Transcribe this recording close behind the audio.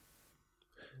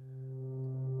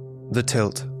The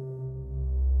Tilt.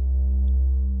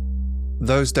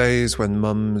 Those days when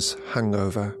Mum's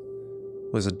hangover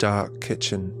was a dark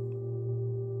kitchen,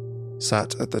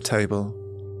 sat at the table,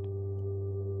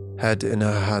 head in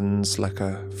her hands like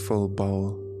a full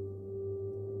bowl.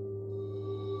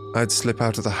 I'd slip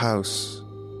out of the house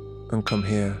and come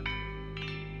here,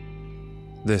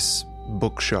 this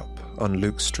bookshop on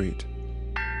Luke Street.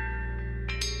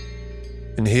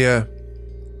 In here,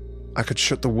 I could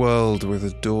shut the world with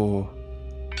a door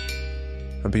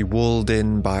and be walled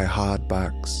in by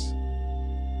hardbacks,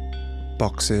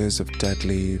 boxes of dead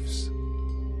leaves,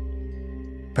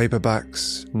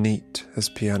 paperbacks neat as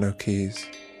piano keys.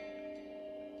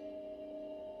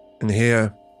 In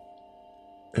here,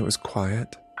 it was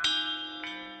quiet,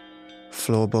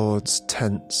 floorboards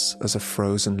tense as a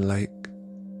frozen lake,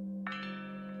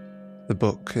 the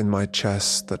book in my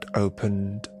chest that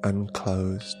opened and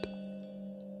closed.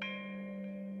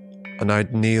 And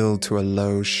I'd kneel to a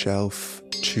low shelf,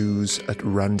 choose at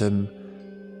random,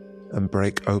 and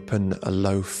break open a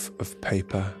loaf of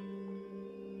paper.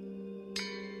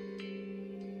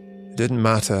 It didn't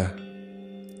matter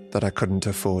that I couldn't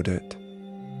afford it,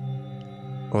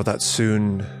 or that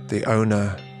soon the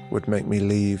owner would make me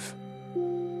leave,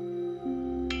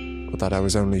 or that I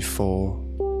was only 4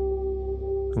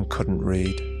 and couldn't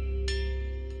read.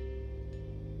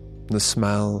 The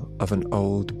smell of an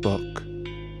old book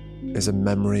is a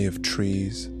memory of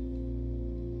trees.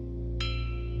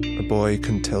 A boy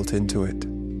can tilt into it,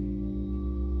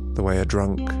 the way a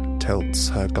drunk tilts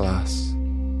her glass,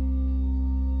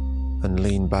 and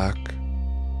lean back,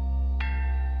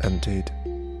 emptied.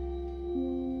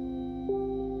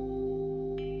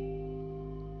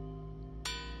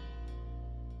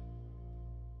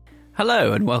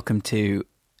 Hello and welcome to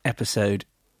episode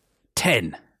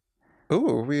 10.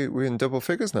 Oh, we're in double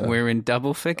figures now. We're in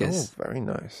double figures. Oh, very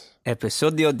nice.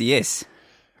 Episodio 10.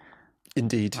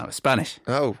 Indeed. That was Spanish.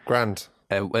 Oh, grand.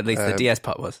 At least the DS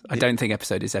part was. I don't think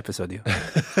episode is episodio.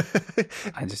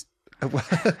 I just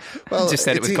just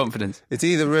said it with confidence. It's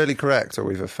either really correct or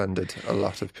we've offended a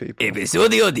lot of people.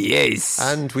 Episodio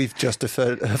 10. And we've just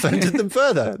offended them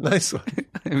further. Nice one.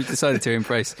 We've decided to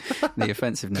embrace the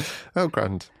offensive-ness. Oh,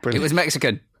 grand. Brilliant. It was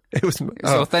Mexican. It was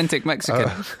authentic Mexican.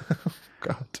 Oh,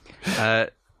 God.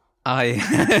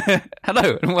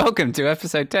 Hello and welcome to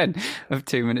episode 10 of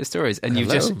 2 Minute Stories. And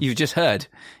Hello. you've just heard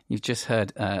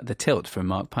The Tilt from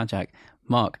Mark Pajak.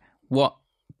 Mark, what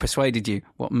persuaded you?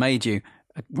 What made you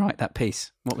write that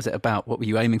piece? What was it about? What were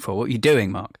you aiming for? What were you doing,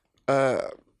 Mark?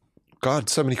 God,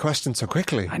 so many questions so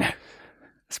quickly. I know.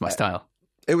 That's my style.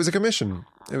 It was a commission.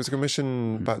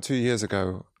 About 2 years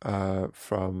ago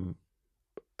from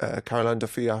Caroline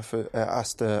Duffy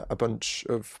asked a bunch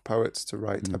of poets to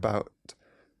write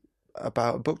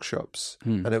about bookshops,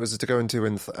 and it was to go into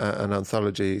an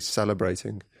anthology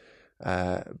celebrating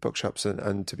bookshops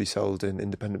and to be sold in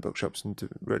independent bookshops and to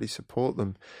really support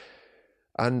them.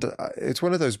 And it's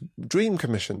one of those dream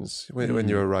commissions when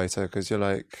you're a writer, because you're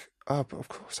like, oh, but of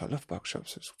course, I love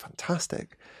bookshops. It's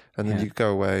fantastic. And then you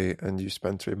go away and you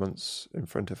spend 3 months in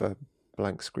front of a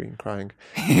blank screen crying.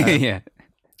 Yeah.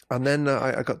 And then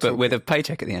I got But with a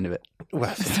paycheck at the end of it.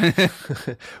 Well,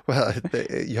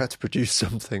 you had to produce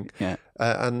something. Yeah.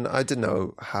 And I didn't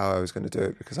know how I was going to do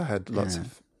it because I had lots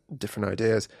of different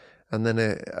ideas. And then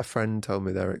a friend told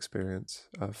me their experience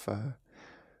of a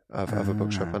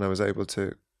bookshop, and I was able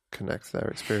to connect their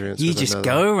experience You with just another.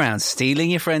 go around stealing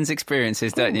your friends'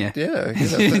 experiences, don't you? Yeah.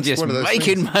 That's Just one of those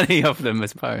making things. money off them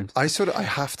as poems. I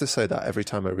have to say that every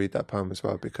time I read that poem as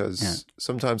well, because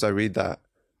sometimes I read that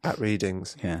at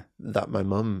readings that my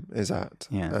mum is at,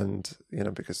 and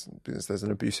because there's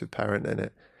an abusive parent in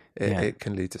it, it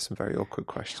can lead to some very awkward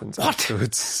questions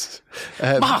afterwards.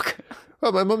 Mark!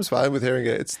 Well, my mum's fine with hearing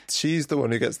it. She's the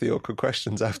one who gets the awkward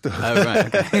questions afterwards. Oh,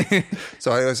 right, okay.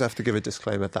 So I always have to give a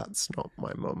disclaimer. That's not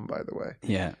my mum, by the way.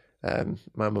 Yeah.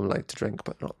 My mum liked to drink,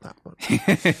 but not that much.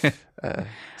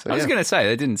 I was going to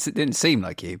say, it didn't seem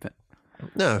like you, but...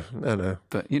 No.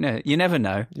 But, you never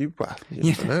know. You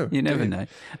never know. You never know.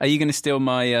 Are you going to steal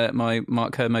my my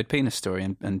Mark Kermode penis story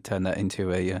and turn that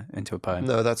into a poem?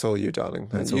 No, that's all you, darling.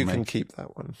 That's you all can me. keep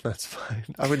that one. That's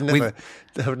fine. I would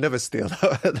never steal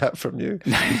that from you.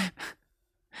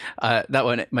 That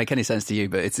won't make any sense to you,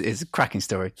 but it's a cracking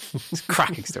story. It's a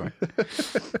cracking story.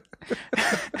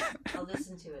 I'll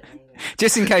listen to it anyway.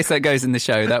 Just in case that goes in the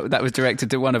show, that was directed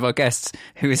to one of our guests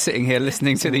who is sitting here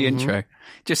listening to the intro.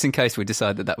 Just in case we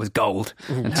decide that was gold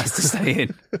and has to stay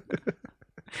in.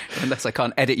 Unless I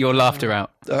can't edit your laughter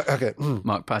out. Okay.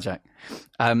 Mark Pajak.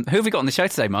 Who have we got on the show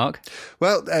today, Mark?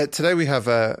 Well, today we have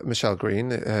Michelle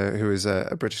Green, who is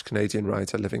a British-Canadian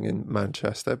writer living in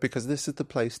Manchester, because this is the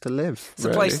place to live. It's a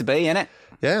place to be, isn't it?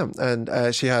 Yeah,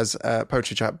 and she has a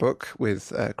poetry chat book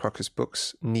with Crocus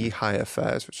Books, Knee-High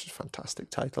Affairs, which is a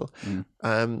fantastic title,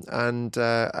 and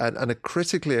a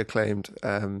critically acclaimed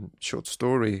short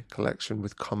story collection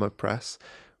with Comma Press,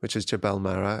 which is Jabal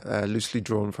Mara, loosely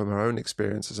drawn from her own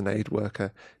experience as an aid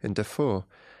worker in Darfur.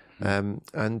 And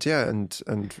we're going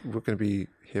to be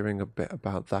hearing a bit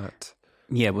about that.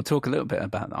 Yeah, we'll talk a little bit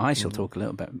about that. I shall talk a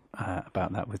little bit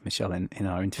about that with Michelle in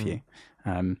our interview.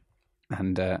 And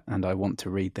I want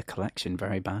to read the collection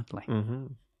very badly.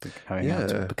 Going out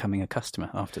to becoming a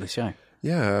customer after the show.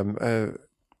 Yeah,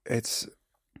 it's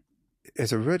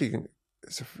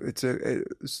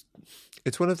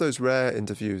one of those rare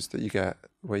interviews that you get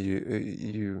where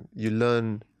you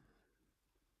learn.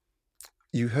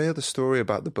 You hear the story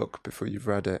about the book before you've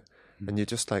read it, and you're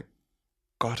just like,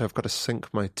 God, I've got to sink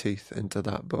my teeth into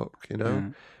that book, you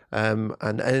know?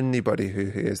 And anybody who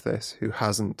hears this, who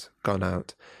hasn't gone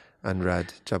out and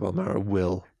read Jabal Mara,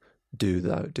 will do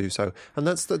so. And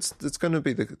that's going to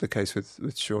be the case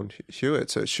with Sean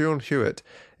Hewitt. So Sean Hewitt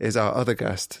is our other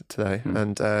guest today.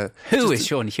 And who is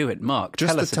Sean Hewitt, Mark?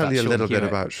 Just tell us to tell about you a Sean little Hewitt. bit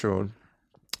about Sean.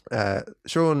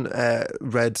 Sean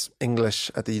read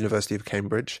English at the University of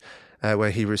Cambridge,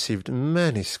 where he received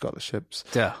many scholarships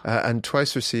and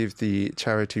twice received the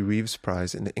Charity Reeves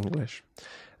Prize in English.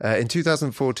 In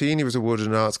 2014, he was awarded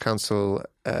an Arts Council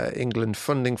England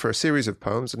funding for a series of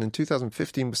poems, and in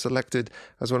 2015 was selected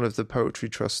as one of the Poetry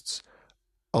Trust's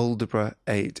Aldborough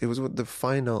 8. It was the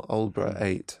final Aldborough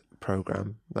 8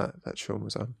 programme that Sean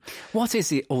was on. What is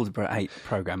the Aldborough 8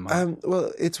 programme, Mark?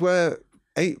 Well, it's where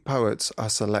 8 poets are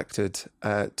selected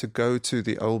to go to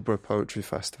the Aldborough Poetry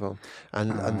Festival,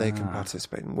 and they can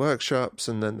participate in workshops,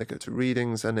 and then they go to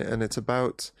readings, and it's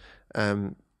about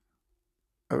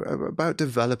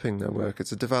developing their work.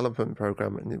 It's a development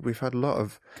program, and we've had a lot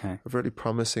of really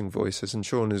promising voices, and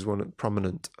Sean is one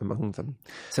prominent among them.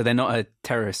 So they're not a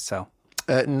terrorist cell?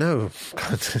 No.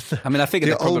 I mean, I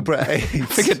figured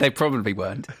they probably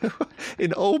weren't.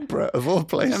 In Aldborough, of all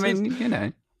places. I mean, you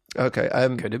know. Okay.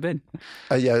 Could have been.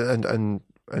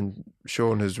 And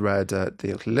Sean has read at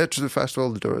the Literature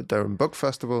Festival, the Durham Book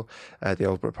Festival, the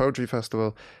Aldborough Poetry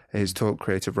Festival. He's taught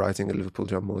creative writing at Liverpool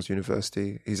John Moores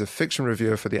University. He's a fiction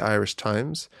reviewer for the Irish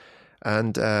Times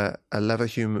and a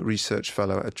Leverhulme Research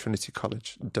Fellow at Trinity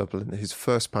College, Dublin. His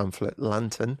first pamphlet,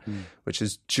 Lantern, which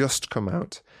has just come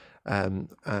out, and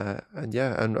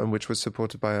which was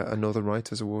supported by a Northern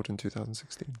Writers Award in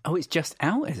 2016. Oh, it's just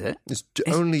out, is it? It's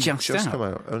only just come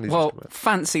out.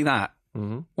 Fancy that.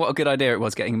 Mm-hmm. What a good idea it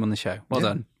was getting him on the show. Well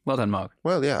done, Mark.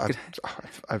 Well, yeah,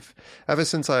 I've ever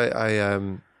since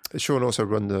Sean also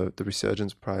won the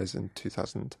Resurgence Prize in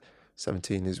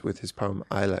 2017 is with his poem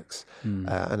Ilex, and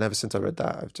ever since I read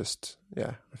that, I've just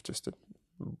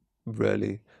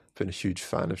really been a huge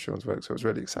fan of Sean's work. So I was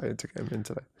really excited to get him in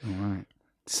today. All right.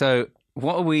 So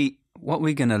what are we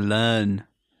going to learn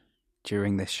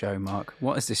during this show, Mark?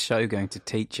 What is this show going to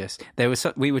teach us?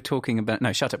 We were talking about.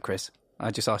 No, shut up, Chris. I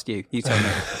just asked you. You tell me.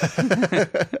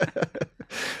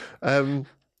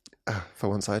 For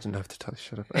once, I didn't have to tell you.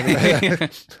 Shut up. Anyway,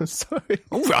 sorry.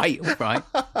 All right.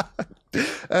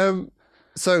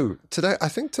 So I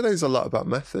think today's a lot about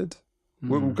method.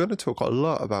 We're going to talk a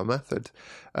lot about method,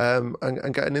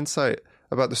 and get an insight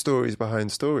about the stories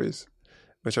behind stories,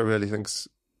 which I really think's,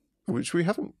 which we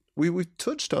haven't. We've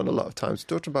touched on a lot of times. We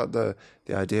talked about the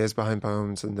ideas behind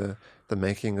poems and the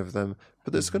making of them,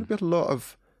 but there's going to be a lot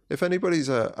of. If anybody's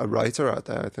a writer out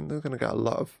there, I think they're going to get a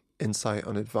lot of insight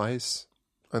and advice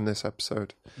on this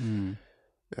episode.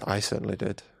 I certainly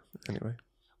did, anyway.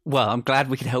 Well, I'm glad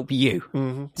we could help you.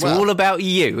 Mm-hmm. It's all about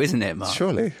you, isn't it, Mark?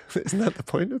 Surely. Isn't that the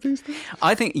point of these things?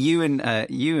 I think you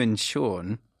and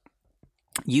Sean,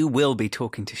 you will be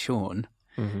talking to Sean,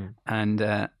 and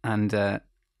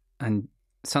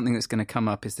something that's going to come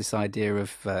up is this idea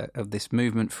of this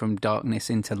movement from darkness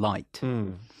into light.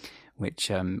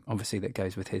 Which obviously that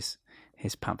goes with his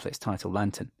pamphlet's title,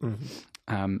 Lantern.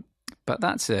 But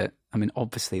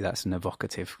obviously that's an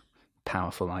evocative,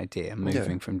 powerful idea,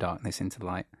 moving from darkness into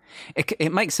light.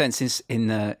 It makes sense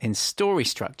in story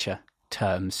structure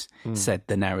terms, said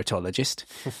the narratologist.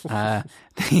 Am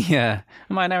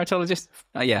I a narratologist?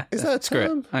 Yeah. Is that a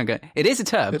term? Okay. It is a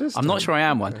term. I'm not sure I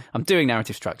am one. I'm doing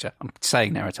narrative structure. I'm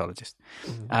saying narratologist.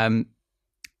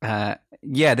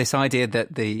 This idea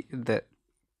that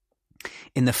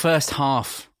in the first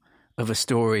half of a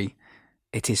story,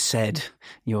 it is said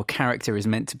your character is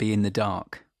meant to be in the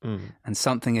dark, and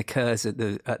something occurs at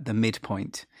the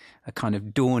midpoint, a kind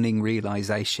of dawning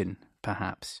realization,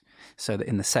 perhaps, so that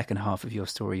in the second half of your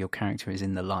story, your character is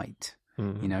in the light.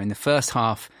 You know, in the first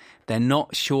half, they're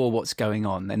not sure what's going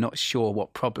on. They're not sure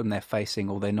what problem they're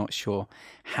facing, or they're not sure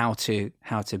how to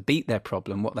beat their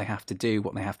problem, what they have to do,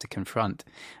 what they have to confront.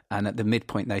 And at the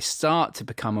midpoint, they start to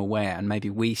become aware, and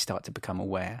maybe we start to become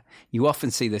aware. You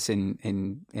often see this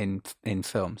in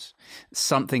films.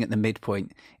 Something at the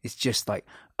midpoint is just like,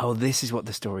 oh, this is what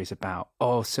the story's about.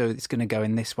 Oh, so it's going to go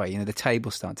in this way. You know, the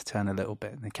tables start to turn a little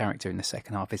bit. And the character in the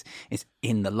second half is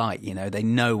in the light. You know, they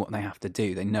know what they have to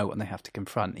do. They know what they have to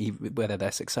confront, whether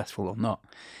they're successful or not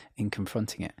in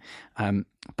confronting it.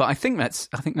 But I think that's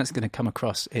going to come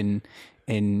across in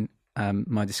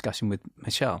my discussion with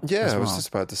Michelle. Yeah, I was just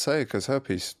about to say, because her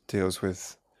piece deals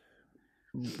with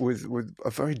a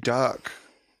very dark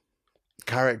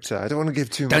character. I don't want to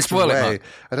give too much away.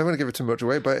 I don't want to give it too much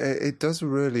away, but it does a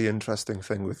really interesting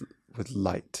thing with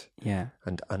light,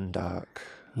 and undark.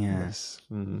 Yes,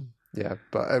 yeah.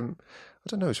 But I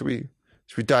don't know. Should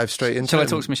we dive straight into? Shall I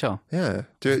talk to Michelle? Yeah.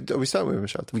 Are we starting with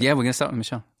Michelle? Yeah, we're going to start with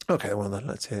Michelle. Okay. Well, then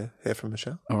let's hear from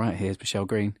Michelle. All right. Here's Michelle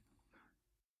Green.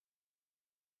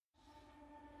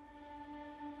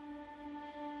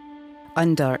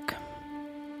 Undark.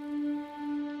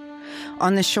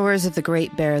 On the shores of the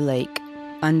Great Bear Lake,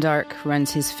 Undark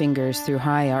runs his fingers through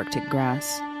high Arctic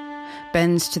grass,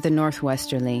 bends to the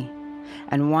northwesterly,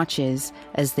 and watches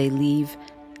as they leave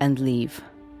and leave.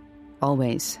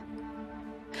 Always.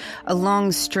 A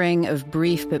long string of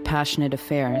brief but passionate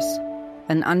affairs,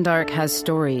 and Undark has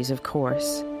stories, of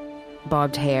course.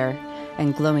 Bobbed hair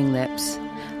and glowing lips,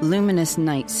 luminous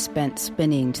nights spent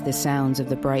spinning to the sounds of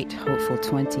the bright, hopeful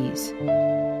 20s.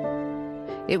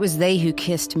 It was they who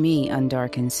kissed me,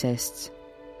 Undark insists.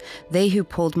 They who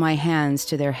pulled my hands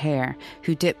to their hair,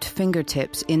 who dipped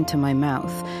fingertips into my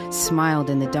mouth, smiled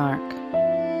in the dark.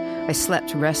 I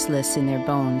slept restless in their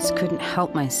bones, couldn't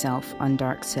help myself,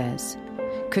 Undark says.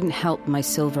 Couldn't help my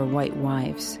silver-white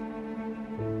wives.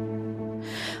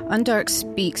 Undark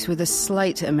speaks with a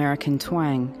slight American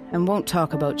twang and won't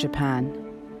talk about Japan,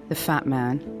 the fat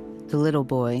man, the little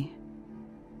boy.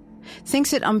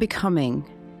 Thinks it unbecoming.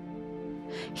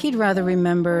 He'd rather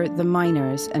remember the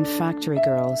miners and factory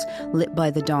girls lit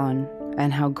by the dawn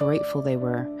and how grateful they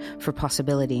were for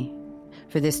possibility,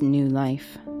 for this new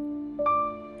life.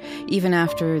 Even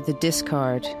after the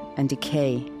discard and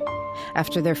decay,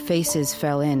 after their faces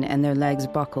fell in and their legs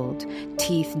buckled,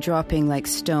 teeth dropping like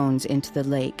stones into the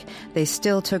lake, they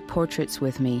still took portraits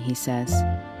with me, he says.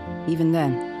 Even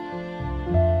then.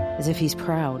 As if he's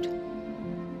proud.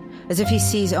 As if he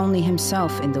sees only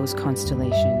himself in those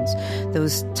constellations,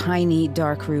 those tiny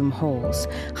darkroom holes,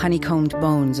 honeycombed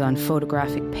bones on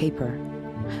photographic paper,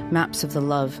 maps of the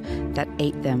love that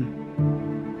ate them.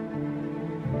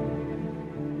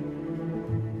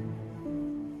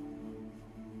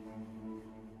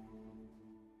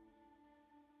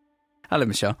 Hello,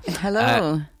 Michelle.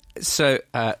 Hello. So,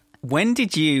 when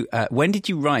did you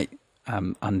write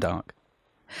Undark?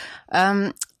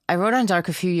 I wrote Undark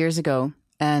a few years ago,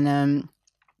 and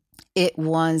it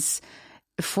was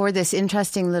for this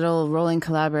interesting little rolling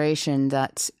collaboration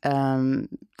that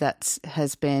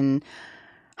has been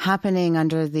happening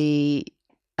under the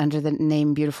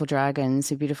name Beautiful Dragons,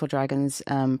 the Beautiful Dragons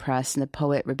Press, and the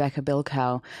poet Rebecca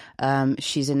Bilkow.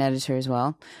 She's an editor as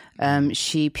well.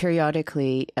 She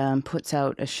periodically puts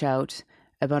out a shout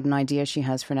about an idea she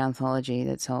has for an anthology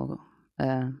that's all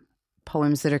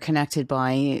poems that are connected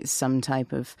by some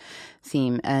type of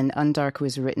theme. And Undark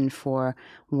was written for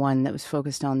one that was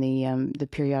focused on the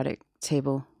periodic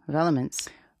table of elements.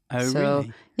 Oh,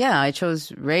 really? Yeah, I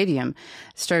chose radium.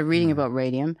 Started reading about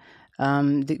radium.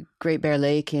 The Great Bear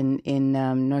Lake in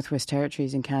Northwest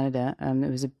Territories in Canada.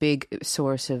 It was a big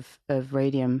source of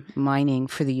radium mining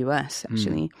for the U.S.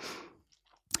 actually,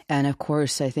 and of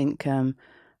course, I think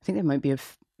there might be a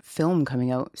film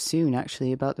coming out soon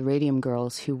actually about the radium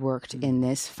girls who worked in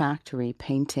this factory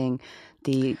painting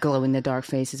the glow in the dark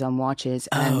faces on watches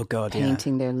and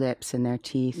painting their lips and their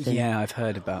teeth. And I've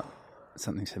heard about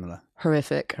something similar.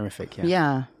 Horrific, yeah.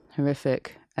 Yeah,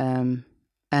 horrific. And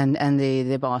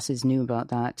the bosses knew about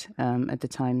that. At the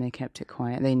time, they kept it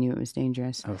quiet. They knew it was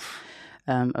dangerous,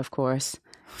 of course.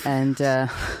 And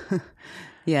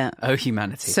yeah. Oh,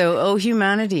 humanity. So, oh,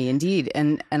 humanity, indeed.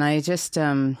 And I just,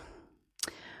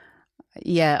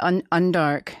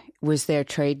 Undark was their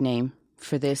trade name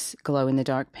for this glow in the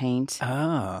dark paint.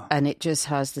 Oh. And it just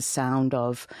has the sound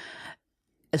of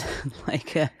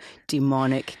like a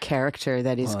demonic character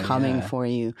that is coming for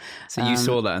you. So you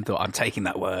saw that and thought, I'm taking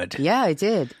that word. Yeah, I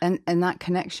did. And that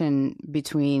connection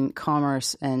between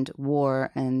commerce and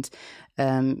war and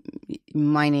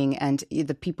mining and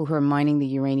the people who are mining the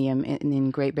uranium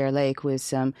in Great Bear Lake was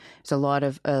there's a lot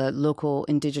of local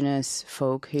indigenous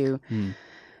folk who,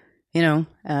 you know,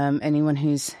 anyone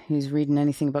who's reading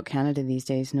anything about Canada these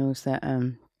days knows that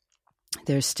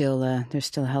there's still a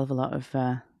hell of a lot of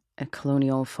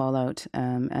colonial fallout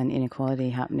and inequality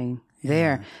happening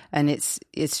there. And it's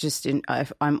just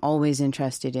I'm always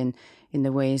interested in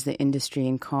the ways that industry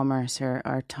and commerce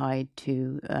are tied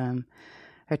to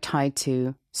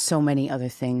so many other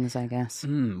things, I guess.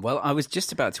 Well, I was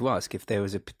just about to ask if there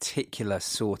was a particular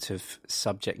sort of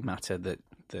subject matter that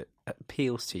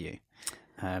appeals to you,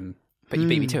 but you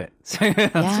beat me to it. So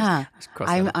yeah,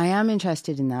 I am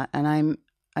interested in that, and I'm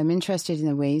interested in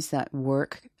the ways that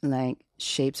work like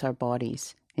shapes our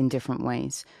bodies in different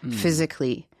ways,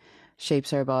 physically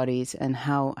shapes our bodies, and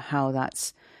how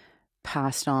that's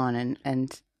passed on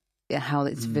and how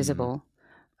it's visible.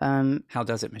 How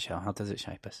does it, Michelle? How does it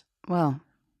shape us? Well,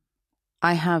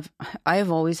 I have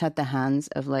always had the hands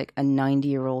of like a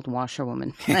 90-year-old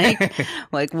washerwoman.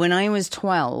 Like when I was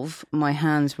 12, my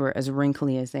hands were as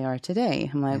wrinkly as they are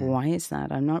today. I'm like, why is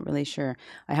that? I'm not really sure.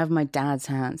 I have my dad's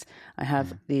hands. I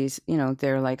have these, you know,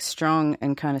 they're like strong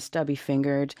and kind of stubby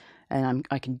fingered, and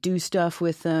I can do stuff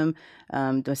with them.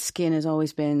 The skin has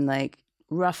always been like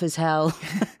rough as hell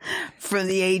from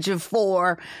the age of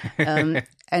 4.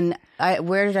 And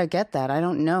where did I get that? I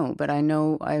don't know, but I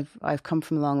know I've come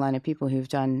from a long line of people who've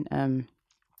done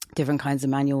different kinds of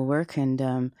manual work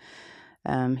and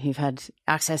who've had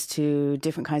access to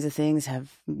different kinds of things,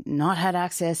 have not had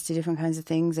access to different kinds of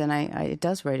things, and it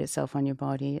does write itself on your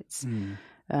body. It's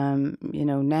you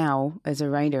know, now as a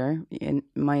writer,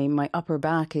 my upper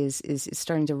back is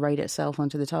starting to write itself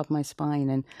onto the top of my spine,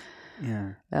 and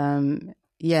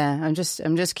yeah, I'm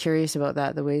just curious about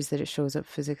that, the ways that it shows up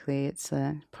physically. It's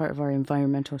part of our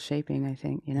environmental shaping, I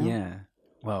think, you know? Yeah.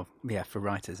 Well, yeah, for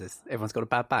writers, everyone's got a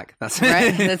bad back. That's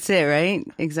right. That's it, right?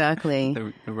 Exactly.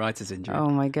 The writer's injury. Oh,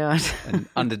 my God. And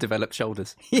underdeveloped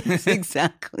shoulders. Yes,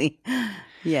 exactly.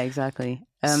 Yeah, exactly.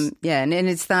 Yeah, and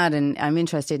it's that, and I'm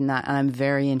interested in that, and I'm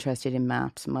very interested in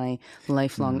maps. My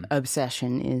lifelong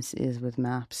obsession is with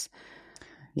maps.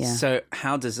 Yeah. So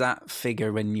how does that figure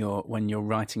when you're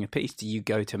writing a piece? Do you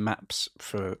go to maps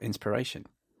for inspiration?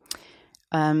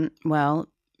 Well,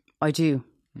 I do.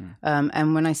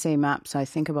 And when I say maps, I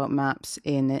think about maps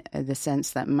in the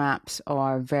sense that maps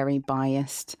are very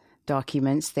biased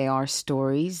documents. They are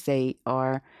stories. They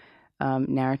are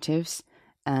narratives.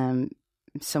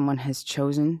 Someone has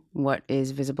chosen what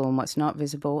is visible and what's not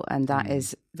visible, and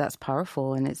that's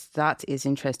powerful, and that is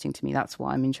interesting to me. That's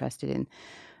what I'm interested in.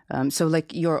 So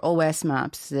like your OS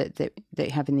maps that they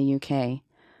have in the UK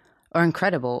are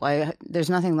incredible. There's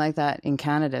nothing like that in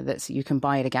Canada you can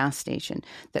buy at a gas station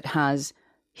that has,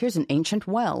 here's an ancient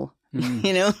well,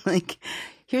 you know, like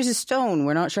here's a stone.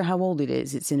 We're not sure how old it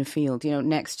is. It's in a field, you know,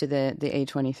 next to the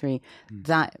A23.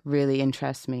 That really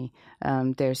interests me.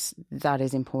 That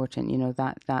is important, you know,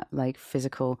 that like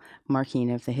physical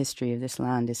marking of the history of this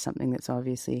land is something that's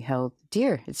obviously held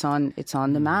dear. It's on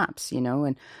the maps, you know,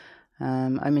 and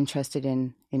I'm interested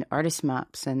in artist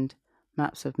maps and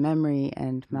maps of memory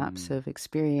and maps of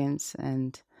experience,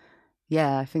 and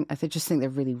yeah, I just think they're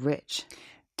really rich.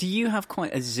 Do you have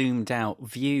quite a zoomed out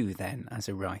view then as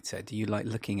a writer? Do you like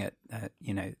looking at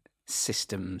you know,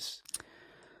 systems?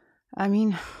 I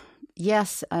mean,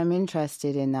 yes, I'm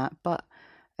interested in that, but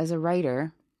as a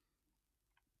writer,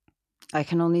 I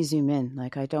can only zoom in.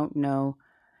 Like, I don't know.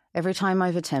 Every time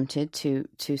I've attempted to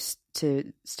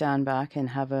stand back and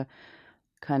have a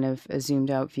kind of a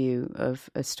zoomed out view of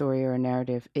a story or a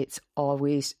narrative, it's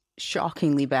always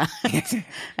shockingly bad,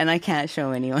 and I can't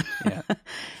show anyone. Yeah.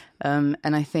 And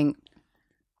I think,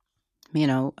 you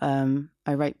know,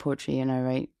 I write poetry and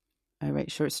I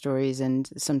write short stories and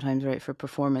sometimes write for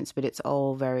performance, but it's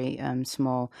all very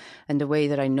small. And the way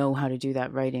that I know how to do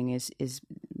that writing is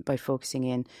by focusing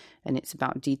in, and it's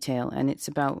about detail, and it's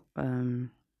about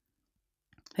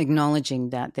acknowledging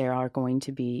that there are going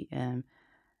to be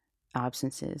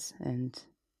absences, and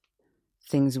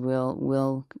things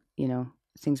will you know,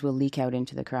 things will leak out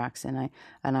into the cracks, and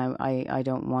I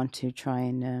don't want to try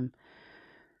and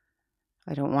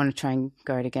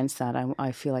guard against that.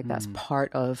 I feel like that's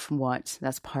part of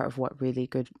what really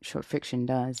good short fiction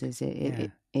does. Is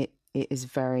it is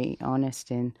very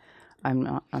honest, and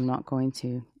I'm not going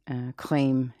to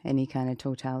claim any kind of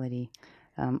totality.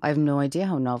 I have no idea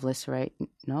how novelists write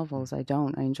novels. I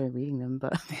enjoy reading them,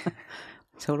 but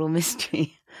total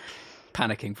mystery.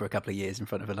 panicking for a couple of years in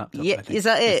front of a laptop. Yeah, is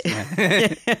that it?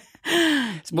 Yeah.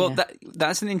 Well, Yeah.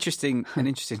 that's an interesting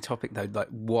topic though. Like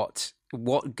what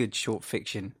good short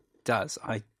fiction does.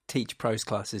 I teach prose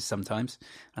classes sometimes,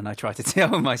 and I try to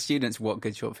tell my students what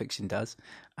good short fiction does.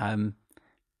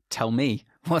 Tell me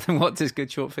what does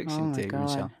good short fiction do, God.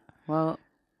 Michelle? Well,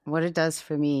 what it does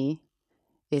for me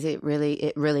is it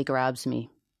really grabs me,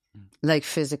 like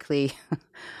physically.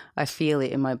 I feel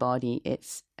it in my body.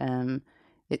 It's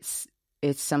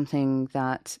something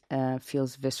that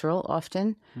feels visceral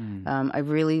often. I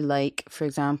really like, for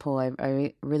example,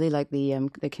 I really like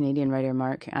the Canadian writer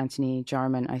Mark Anthony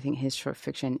Jarman. I think his short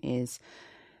fiction is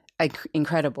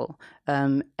incredible,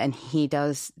 and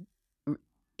he's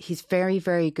very,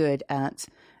 very good at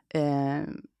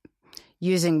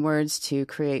using words to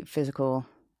create physical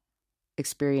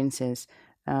experiences.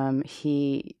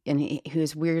 He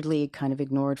was weirdly kind of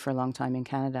ignored for a long time in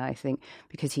Canada, I think,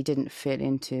 because he didn't fit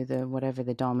into whatever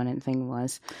the dominant thing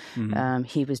was.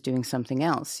 He was doing something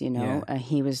else, you know. Yeah.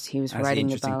 He was As writing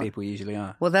interesting about people usually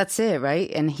are. Well, that's it, right?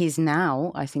 And he's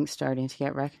now, I think, starting to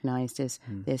get recognized as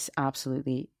this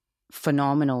absolutely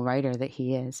phenomenal writer that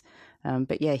he is.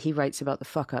 But yeah, he writes about the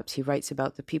fuck-ups. He writes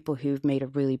about the people who've made a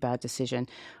really bad decision,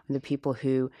 the people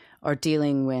who are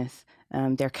dealing with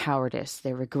their cowardice,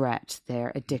 their regret,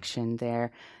 their addiction,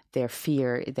 their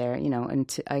fear,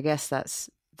 I guess that's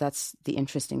the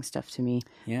interesting stuff to me.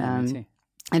 Yeah, me too.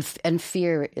 And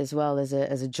fear as well as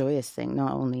a joyous thing,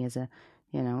 not only as a,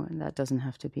 and that doesn't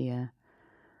have to be a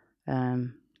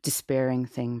despairing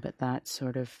thing, but that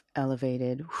sort of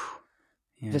elevated,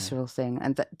 visceral thing.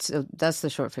 And that's the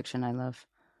short fiction I love.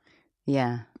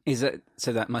 Yeah.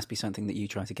 So that must be something that you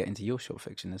try to get into your short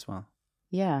fiction as well?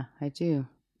 Yeah, I do.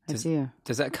 Does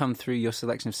that come through your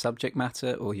selection of subject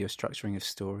matter or your structuring of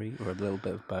story, or a little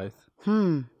bit of both?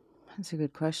 That's a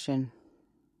good question.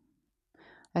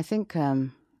 I think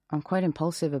I'm quite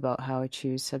impulsive about how I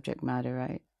choose subject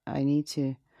matter. I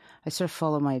sort of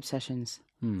follow my obsessions.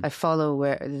 I follow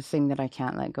the thing that I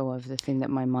can't let go of, the thing that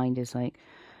my mind is like,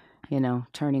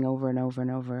 turning over and over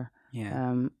and over.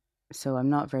 Yeah. So I'm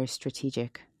not very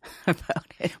strategic about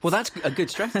it. Well, that's a good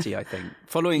strategy, I think.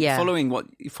 Following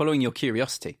your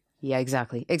curiosity. Yeah,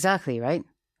 exactly, right?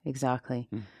 Exactly.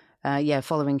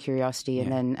 Following curiosity,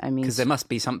 and then because there must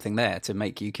be something there to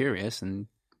make you curious, and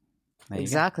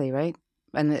exactly right.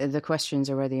 And the questions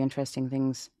are where the interesting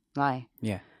things lie.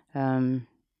 Yeah. And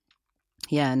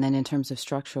then in terms of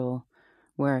structural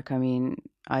work, I mean,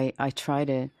 I try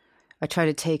to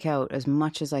take out as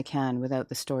much as I can without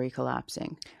the story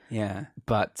collapsing. Yeah,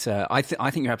 but I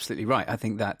think you're absolutely right. I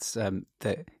think that's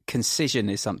the concision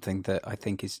is something that I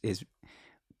think is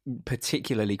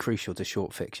particularly crucial to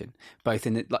short fiction, both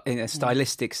in a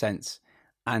stylistic sense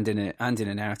and in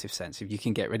a narrative sense. If you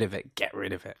can get rid of it, get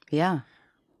rid of it. Yeah,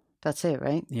 that's it,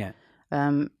 right? Yeah.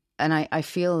 And I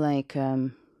feel like,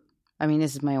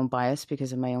 this is my own bias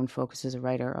because of my own focus as a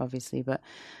writer, obviously, but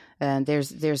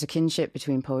there's a kinship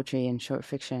between poetry and short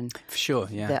fiction. For sure,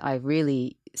 yeah. That I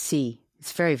really see.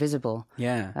 It's very visible.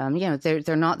 Yeah.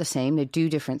 They're not the same. They do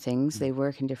different things. They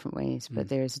work in different ways, but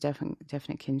there's a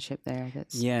definite kinship there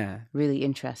that's really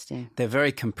interesting. They're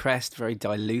very compressed, very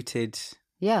diluted.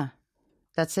 Yeah,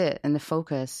 that's it. And the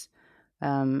focus.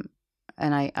 And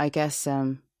I guess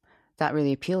that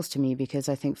really appeals to me because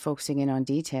I think focusing in on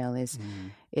detail is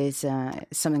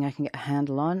something I can get a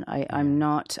handle on.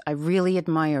 I really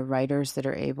admire writers that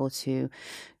are able to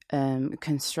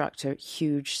construct a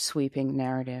huge sweeping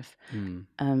narrative.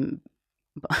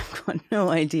 But I've got no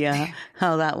idea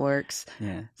how that works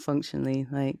functionally.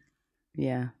 I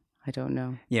don't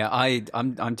know. Yeah,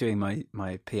 I'm doing my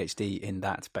PhD in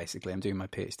that, basically. I'm doing my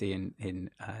PhD in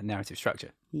narrative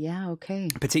structure. Yeah, okay.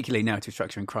 Particularly narrative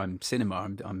structure in crime cinema.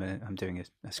 I'm doing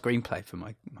a screenplay for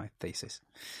my thesis.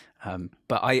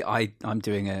 But I'm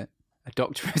doing a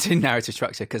doctorate in narrative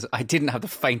structure because I didn't have the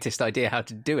faintest idea how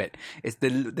to do it. It's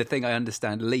the thing I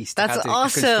understand least. That's how to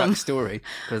awesome. Construct story.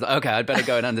 Because okay, I'd better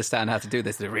go and understand how to do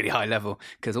this at a really high level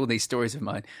because all these stories of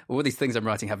mine, all these things I'm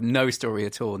writing have no story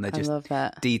at all, and they're just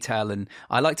detail. And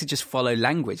I like to just follow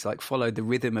language, like follow the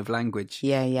rhythm of language.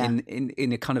 Yeah.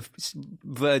 In a kind of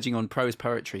verging on prose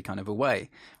poetry kind of a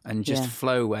way, and just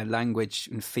flow where language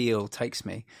and feel takes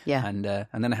me. Yeah. And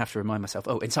then I have to remind myself,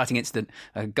 inciting incident,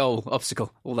 goal,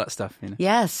 obstacle, all that stuff.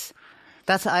 Yes.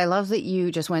 I love that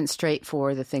you just went straight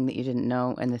for the thing that you didn't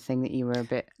know and the thing that you were a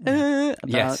bit about.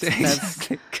 Yes,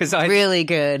 exactly. Because I really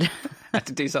good. had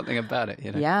to do something about it.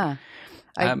 Yeah.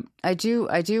 I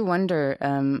do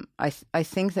wonder. I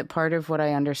think that part of what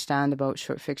I understand about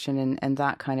short fiction and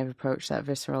that kind of approach, that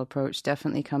visceral approach,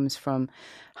 definitely comes from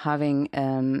having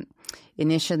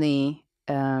initially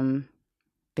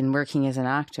been working as an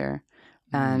actor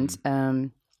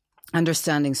and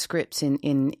understanding scripts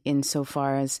in so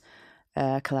far as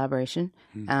collaboration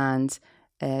and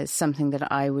something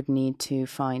that I would need to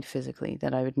find physically,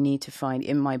 that I would need to find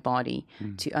in my body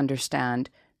to understand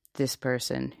this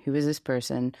person. Who is this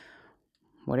person?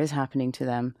 What is happening to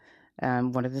them?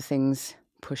 What are the things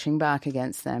pushing back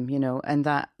against them? You know, and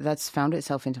that's found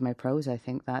itself into my prose. I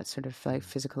think that sort of like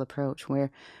physical approach.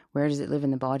 Where does it live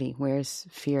in the body? Where's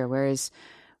fear? Where is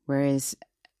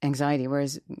anxiety?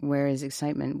 Where is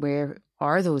excitement? Where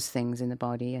are those things in the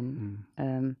body? And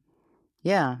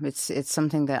it's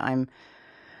something that I'm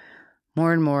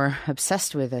more and more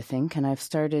obsessed with, I think. And I've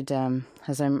started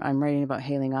as I'm writing about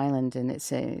Hayling Island, and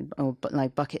it's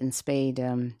like bucket and spade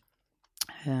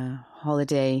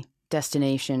holiday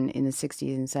destination in the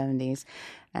 60s and 70s,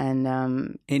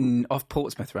 and off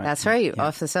Portsmouth, right? That's right,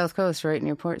 off the south coast, right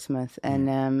near Portsmouth, and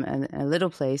a little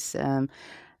place, and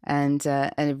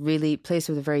a really place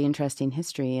with a very interesting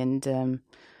history. And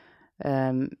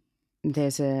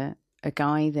there's a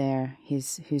guy there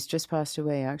who's just passed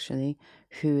away, actually,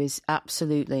 who is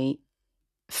absolutely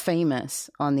famous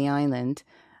on the island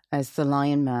as the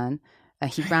Lion Man.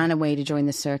 He ran away to join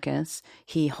the circus.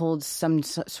 He holds some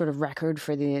sort of record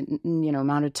for the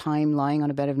amount of time lying on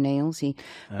a bed of nails.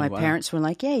 My parents were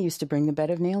like, "Yeah, he used to bring the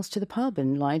bed of nails to the pub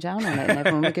and lie down on it, and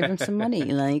everyone would give him some money."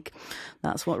 Like,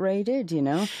 that's what Ray did, you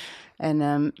know. And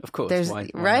of course, there's why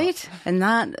right,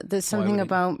 not? And there's something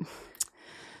about,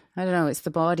 I don't know. It's the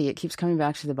body. It keeps coming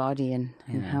back to the body, and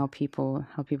how people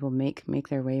make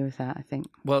their way with that, I think.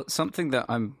 Well, something that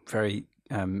I'm very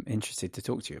interested to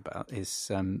talk to you about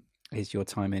is your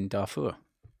time in Darfur.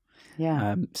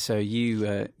 Yeah. So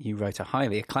you wrote a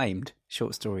highly acclaimed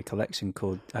short story collection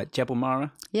called Jebel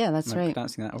Mara. Yeah, that's right.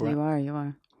 Pronouncing that all right?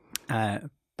 You are.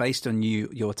 Based on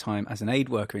your time as an aid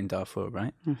worker in Darfur,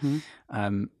 right?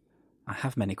 Mm-hmm. I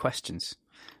have many questions.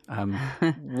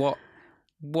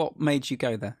 What made you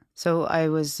go there? So I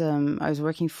was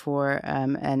working for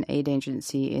an aid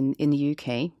agency in the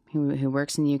UK who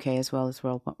works in the UK as well as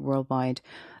worldwide,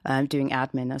 doing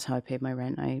admin. That's how I paid my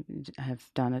rent. I have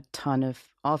done a ton of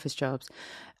office jobs,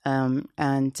 and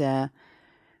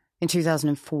in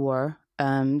 2004,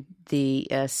 the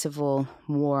civil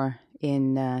war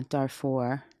in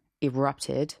Darfur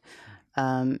erupted,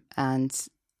 and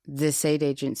this aid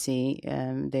agency,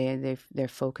 their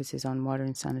focus is on water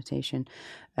and sanitation.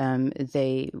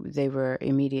 They were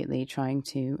immediately trying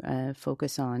to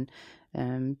focus on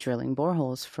drilling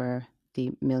boreholes for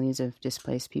the millions of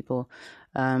displaced people,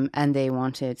 and they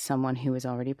wanted someone who was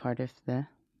already part of the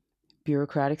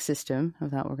bureaucratic system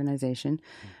of that organization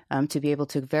to be able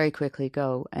to very quickly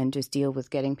go and just deal with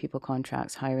getting people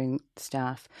contracts, hiring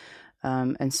staff,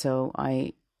 and so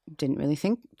I didn't really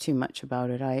think too much about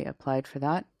it. I applied for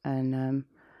that, and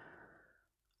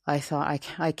I thought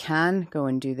I can go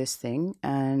and do this thing.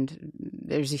 And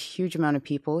there's a huge amount of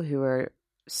people who are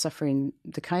suffering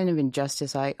the kind of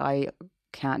injustice I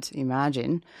can't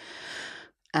imagine.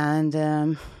 And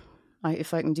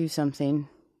if I can do something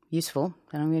useful,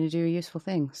 then I'm going to do a useful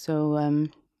thing. So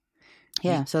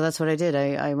so that's what I did.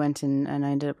 I went and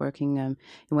I ended up working in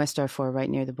West Darfur, right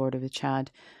near the border with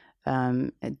Chad.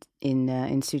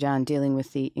 In Sudan, dealing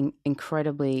with the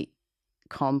incredibly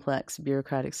complex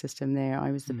bureaucratic system there.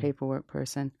 I was the paperwork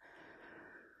person,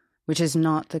 which is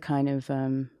not the kind of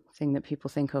thing that people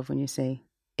think of when you say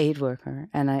aid worker.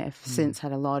 And I've since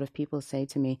had a lot of people say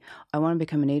to me, "I want to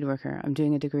become an aid worker. I'm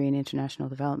doing a degree in international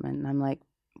development." And I'm like,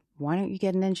 "Why don't you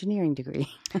get an engineering degree?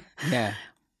 Yeah.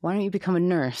 Why don't you become a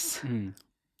nurse?"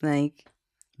 Like,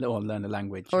 or learn a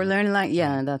language. Or learn a language.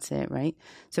 Yeah, that's it, right?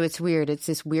 So it's weird. It's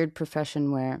this weird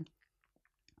profession where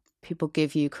people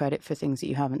give you credit for things that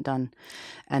you haven't done.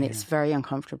 And it's very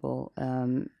uncomfortable.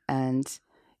 And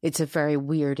it's a very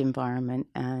weird environment.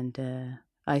 And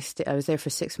I was there for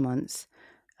 6 months.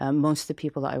 Most of the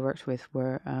people that I worked with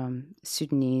were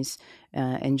Sudanese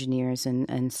engineers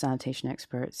and sanitation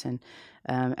experts.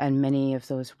 And many of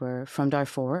those were from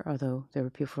Darfur, although there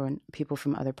were people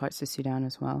from other parts of Sudan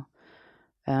as well.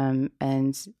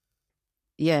 And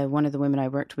yeah, one of the women I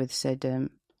worked with said,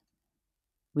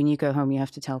 when you go home, you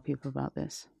have to tell people about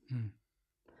this.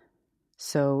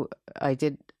 So I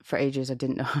did for ages. I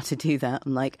didn't know how to do that.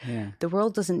 I'm like, the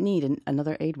world doesn't need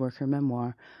another aid worker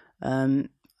memoir. I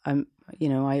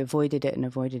avoided it.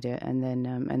 And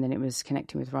then it was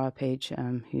connecting with Ra Page,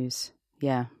 who's,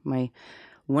 my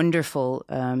wonderful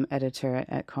editor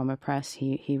at Comma Press.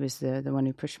 He was the one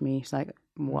who pushed me. He's like,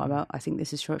 what about, I think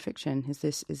this is short fiction. Is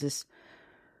this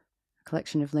a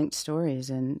collection of linked stories?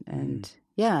 And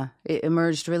it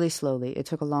emerged really slowly. It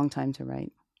took a long time to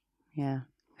write. Yeah.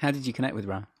 How did you connect with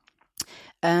Ra?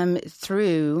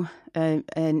 Through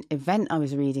an event I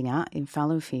was reading at in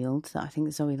Fallowfield that I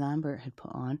think Zoe Lambert had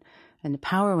put on, and the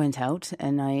power went out,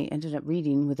 and I ended up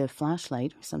reading with a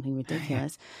flashlight or something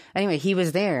ridiculous. Anyway, he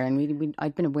was there, and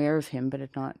I'd been aware of him, but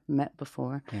had not met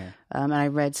before. Yeah. And I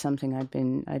read something I'd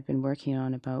been working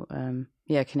on about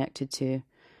connected to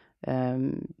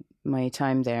my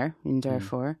time there in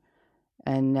Darfur,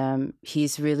 and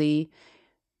he's really.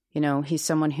 He's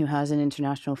someone who has an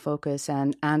international focus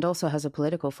and also has a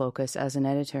political focus as an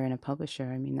editor and a publisher.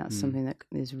 I mean, that's something that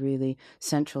is really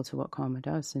central to what Comma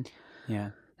does. And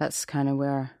that's kind of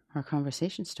where our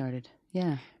conversation started.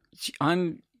 Yeah.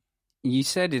 You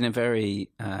said in a very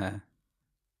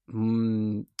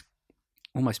almost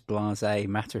blasé,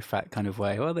 matter-of-fact kind of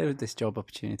way, well, there was this job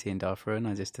opportunity in Darfur and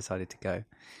I just decided to go.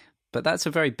 But that's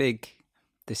a very big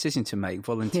decision to make,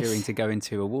 volunteering to go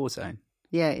into a war zone.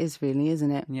 Yeah, it is really, isn't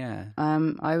it? Yeah.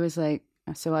 I was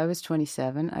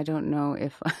 27. I don't know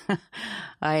if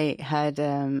I had,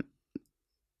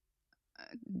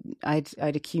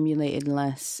 I'd accumulated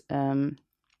less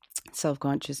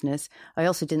self-consciousness. I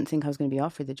also didn't think I was going to be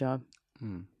offered the job.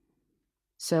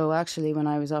 So actually, when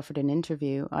I was offered an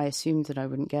interview, I assumed that I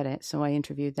wouldn't get it. So I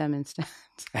interviewed them instead.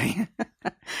 That's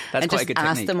and quite just a good asked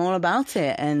technique. them all about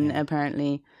it. And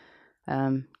apparently...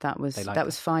 that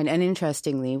was fine. And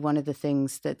interestingly, one of the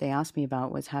things that they asked me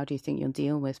about was, how do you think you'll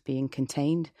deal with being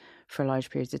contained for large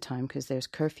periods of time? Because there's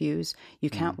curfews, you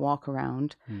can't walk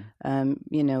around.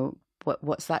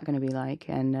 What's that going to be like?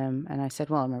 And I said,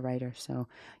 well, I'm a writer, so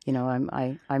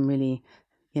I'm really,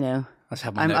 I'm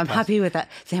happy with that.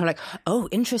 They were like, oh,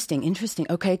 interesting.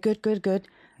 Okay, good.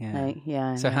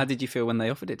 Yeah. So how did you feel when they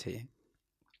offered it to you?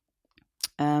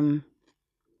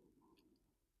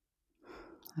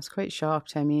 I was quite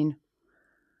shocked. I mean,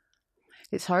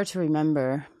 it's hard to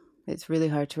remember. It's really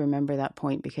hard to remember that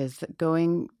point, because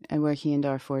going and working in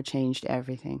Darfur changed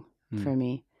everything for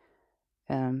me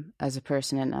as a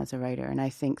person and as a writer. And I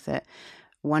think that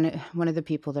one of the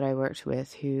people that I worked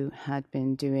with who had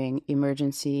been doing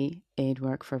emergency aid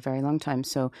work for a very long time,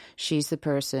 so she's the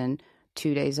person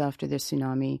 2 days after the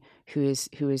tsunami who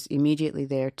is immediately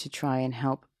there to try and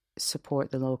help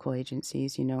support the local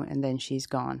agencies, and then she's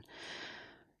gone.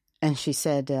 And she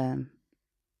said,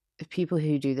 people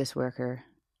who do this work are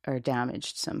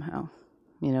damaged somehow.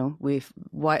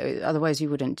 Otherwise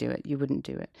you wouldn't do it. You wouldn't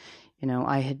do it.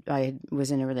 I was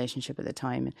in a relationship at the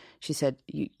time, and she said,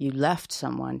 you left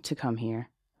someone to come here.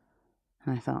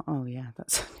 And I thought, oh yeah,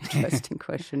 that's an interesting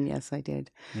question. Yes, I did.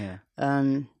 Yeah.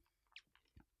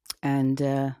 And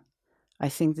I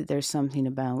think that there's something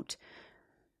about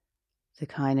the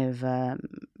kind of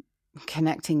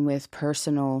connecting with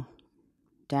personal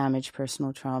damage,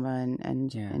 personal trauma,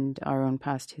 and our own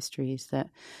past histories that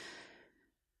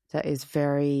is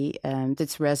very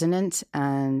that's resonant,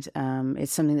 and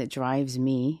it's something that drives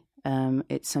me.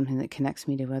 It's something that connects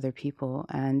me to other people,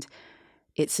 and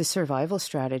it's a survival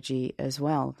strategy as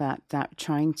well. That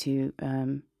trying to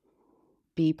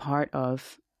be part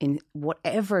of, in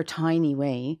whatever tiny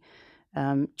way,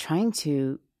 trying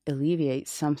to alleviate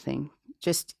something,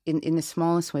 just in the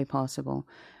smallest way possible.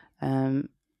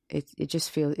 It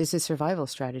just feels it's a survival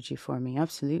strategy for me.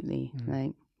 Absolutely.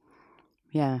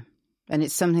 And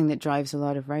it's something that drives a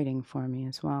lot of writing for me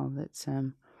as well. That's,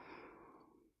 I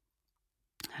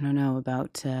don't know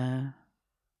about,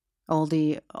 all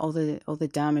the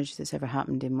damage that's ever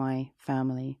happened in my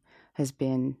family has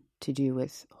been to do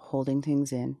with holding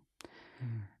things in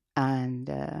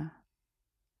and,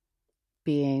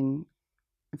 being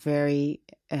very,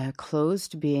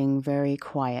 closed, being very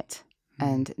quiet.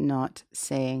 And not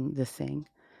saying the thing.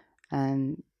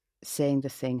 And saying the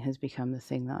thing has become the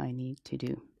thing that I need to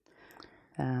do.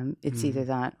 It's either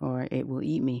that or it will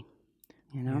eat me,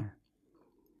 Yeah.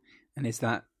 And is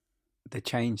that the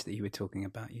change that you were talking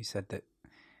about? You said that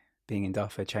being in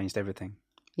Darfur changed everything.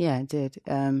 Yeah, it did.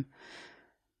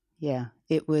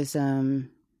 It was the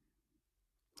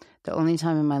only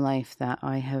time in my life that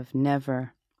I have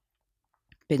never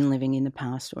been living in the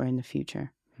past or in the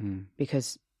future.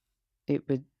 Because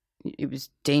it was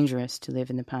dangerous to live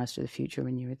in the past or the future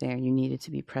when you were there. You needed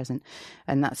to be present.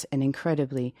 And that's an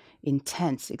incredibly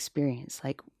intense experience.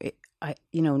 Like,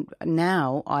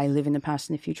 now I live in the past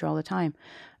and the future all the time.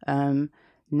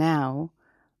 Now,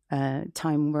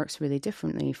 time works really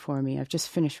differently for me. I've just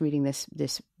finished reading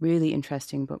this really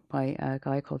interesting book by a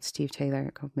guy called Steve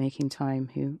Taylor called Making Time,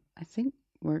 who I think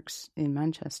works in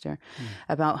Manchester,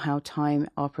 about how time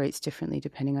operates differently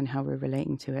depending on how we're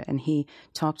relating to it. And he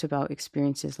talked about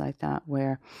experiences like that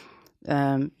where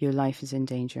your life is in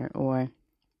danger, or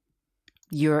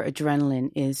your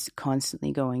adrenaline is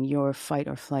constantly going, your fight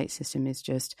or flight system is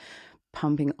just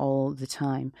pumping all the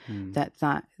time,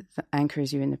 that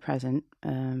anchors you in the present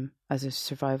as a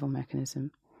survival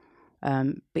mechanism.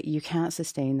 But you can't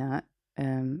sustain that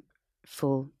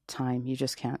full time. You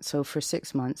just can't. So for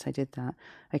 6 months, I did that.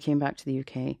 I came back to the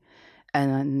UK,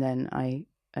 and then I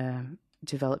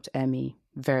developed ME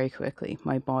very quickly.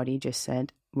 My body just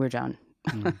said, "We're done."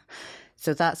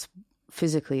 So that's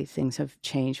physically things have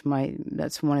changed.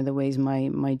 That's one of the ways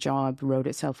my job wrote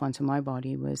itself onto my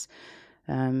body was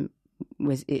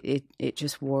it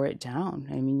just wore it down.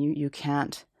 I mean, you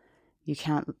can't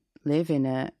live in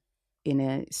a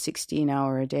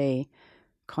 16-hour-a-day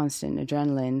constant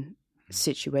adrenaline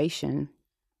situation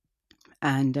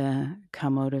and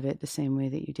come out of it the same way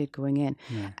that you did going in.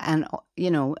 Yeah. And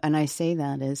and I say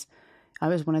that as I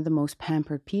was one of the most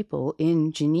pampered people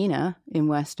in Jenin in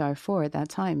West Darfur at that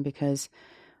time, because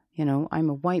I'm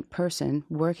a white person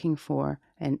working for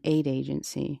an aid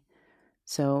agency.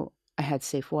 So I had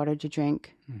safe water to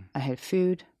drink. I had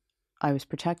food. I was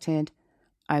protected.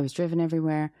 I was driven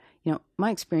everywhere.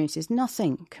 My experience is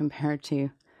nothing compared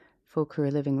to folk who are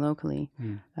living locally.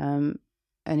 And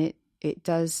it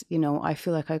does, I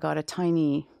feel like I got a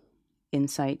tiny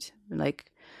insight,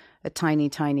 like a tiny,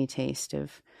 tiny taste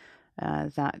of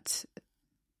that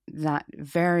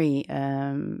very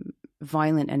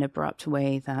violent and abrupt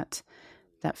way that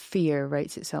fear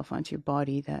writes itself onto your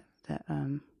body, that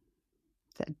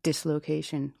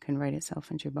dislocation can write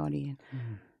itself into your body. And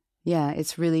yeah,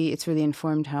 it's really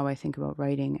informed how I think about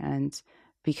writing, and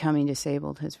becoming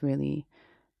disabled has really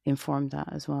informed that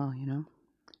as well.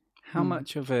 How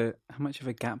much of a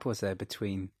gap was there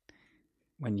between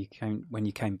when you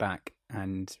came back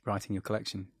and writing your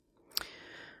collection?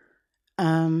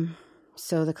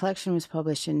 So the collection was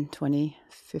published in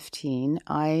 2015.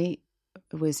 I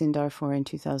was in Darfur in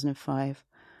 2005.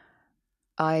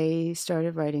 I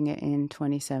started writing it in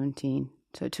 2017.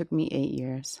 So it took me 8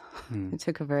 years. It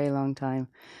took a very long time.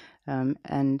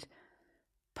 And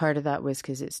part of that was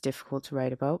because it's difficult to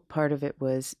write about. Part of it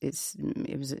was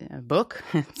it was a book.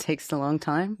 It takes a long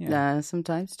time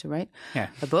sometimes to write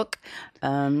a book.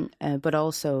 But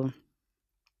also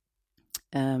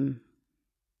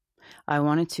I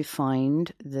wanted to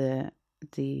find the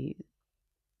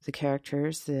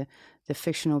characters, the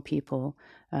fictional people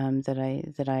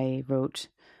that I wrote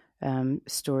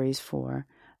stories for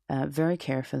very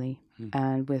carefully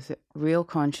and with real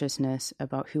consciousness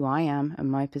about who I am and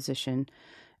my position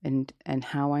and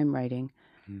how I'm writing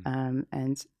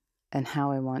and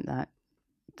how I want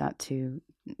that to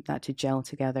gel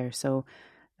together. So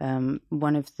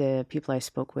one of the people I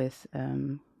spoke with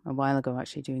a while ago,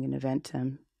 actually doing an event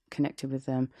connected with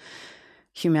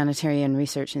Humanitarian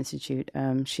Research Institute,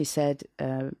 she said,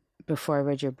 before I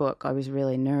read your book, I was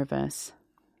really nervous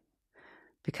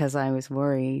because I was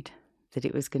worried that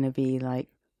it was going to be like,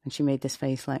 and she made this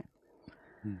face like,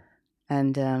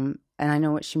 and I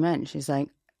know what she meant. She's like,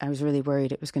 I was really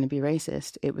worried it was going to be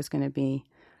racist. It was going to be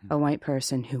a white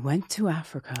person who went to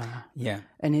Africa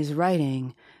and is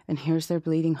writing, and here's their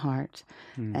bleeding heart.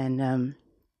 And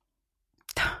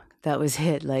that was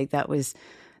it. Like, that was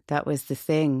the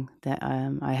thing that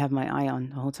I have my eye on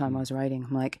the whole time I was writing.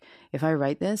 I'm like, if I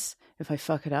write this, if I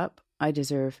fuck it up, I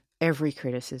deserve every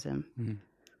criticism.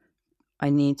 I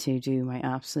need to do my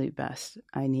absolute best.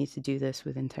 I need to do this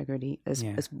with integrity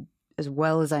as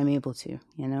well as I'm able to,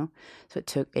 So it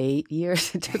took 8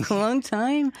 years. It took a long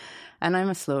time. And I'm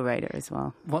a slow writer as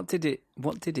well. What did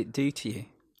it do to you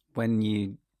when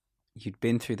you'd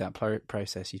been through that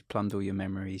process? You'd plumbed all your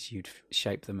memories, you'd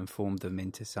shaped them and formed them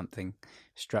into something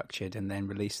structured, and then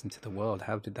released them to the world.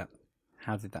 How did that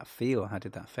feel? How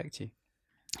did that affect you?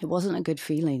 It wasn't a good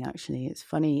feeling, actually. It's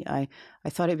funny. I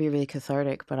thought it'd be really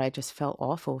cathartic, but I just felt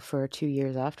awful for 2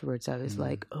 years afterwards. I was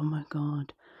like, oh my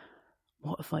God,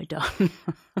 what have I done?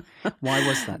 Why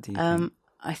was that, do you think?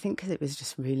 I think because it was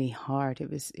just really hard. It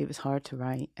was hard to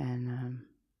write, and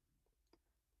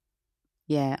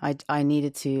I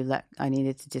needed to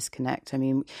disconnect. I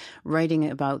mean, writing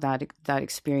about that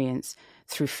experience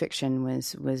through fiction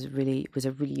was a really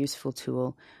useful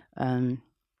tool.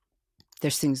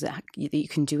 There's things that you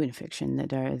can do in fiction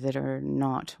that are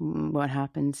not what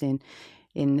happens in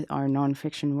our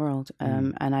nonfiction world,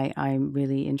 and I'm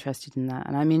really interested in that,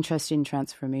 and I'm interested in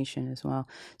transformation as well.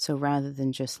 So rather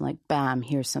than just like, bam,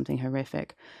 here's something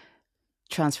horrific,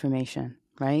 transformation,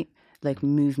 right? Like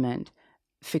movement.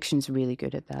 Fiction's really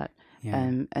good at that.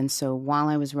 And so while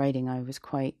I was writing, I was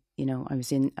quite, I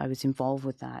was involved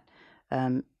with that.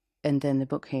 And then the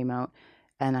book came out,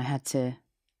 and I had to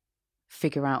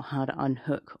figure out how to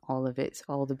unhook all the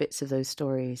bits of those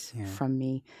stories from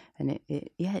me. And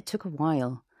it took a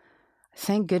while.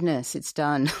 Thank goodness it's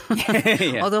done.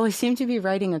 Yeah. Although I seem to be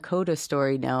writing a coda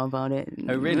story now about it.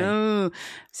 Oh, really? No.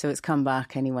 So it's come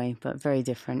back anyway, but very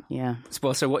different. Yeah.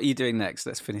 Well, so what are you doing next?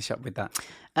 Let's finish up with that.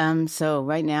 So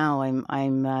right now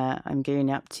I'm gearing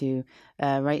up to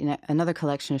write another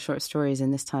collection of short stories,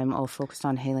 and this time all focused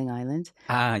on Hayling Island.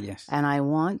 Ah, yes. And I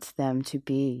want them to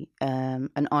be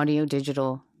an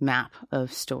audio-digital map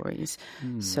of stories.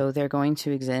 So they're going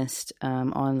to exist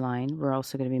online. We're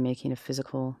also going to be making a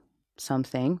physical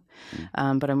something,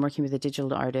 but I'm working with a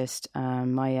digital artist,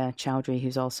 Maya Chowdhury,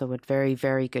 who's also a very,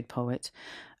 very good poet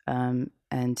and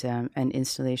an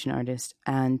installation artist,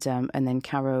 and then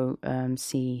Caro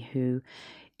C, who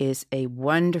is a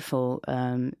wonderful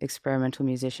experimental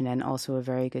musician and also a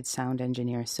very good sound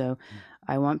engineer. So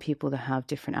I want people to have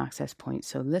different access points.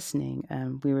 So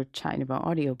listening, we were chatting about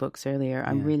audiobooks earlier.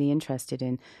 I'm really interested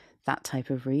in that type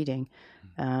of reading.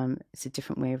 It's a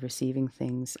different way of receiving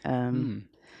things.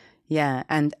 Yeah,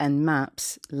 and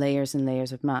maps, layers and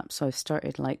layers of maps. So I've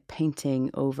started like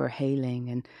painting over Hayling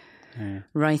and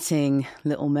writing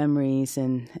little memories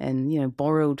and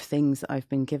borrowed things that I've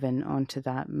been given onto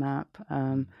that map.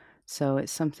 So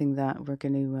it's something that we're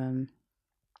going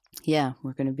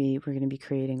to be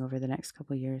creating over the next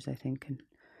couple of years, I think, and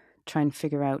try and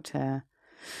figure out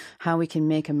how we can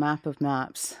make a map of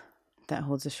maps that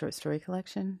holds a short story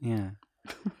collection. Yeah.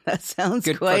 That sounds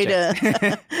Good quite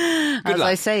project. as luck.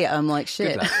 I say it, I'm like,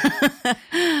 shit.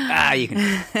 You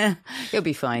can. You'll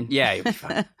be fine. Yeah, you'll be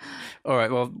fine. All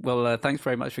right. Well, thanks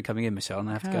very much for coming in, Michelle. And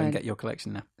I have to go and get your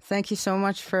collection now. Thank you so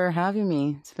much for having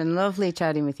me. It's been lovely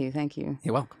chatting with you. Thank you.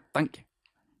 You're welcome. Thank you.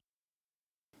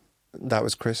 That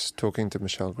was Chris talking to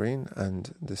Michelle Green,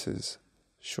 and this is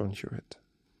Sean Hewitt.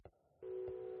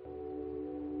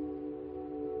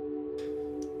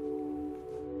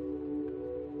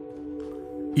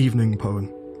 Evening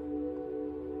poem.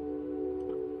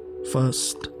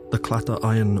 First, the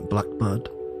clatter-iron blackbird,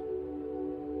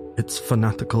 its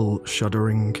fanatical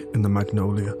shuddering in the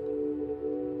magnolia.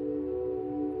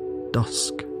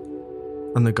 Dusk,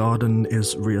 and the garden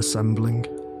is reassembling,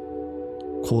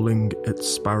 calling its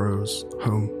sparrows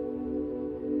home.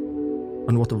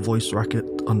 And what a voice racket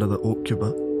under the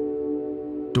aucuba,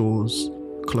 doors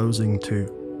closing too,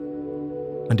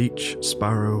 and each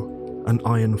sparrow an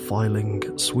iron filing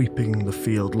sweeping the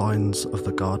field lines of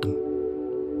the garden.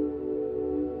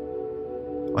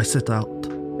 I sit out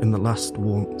in the last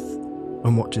warmth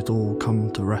and watch it all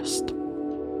come to rest.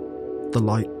 The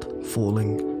light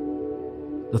falling,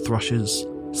 the thrushes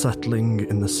settling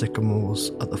in the sycamores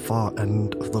at the far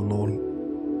end of the lawn.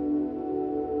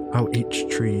 How each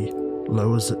tree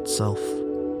lowers itself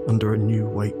under a new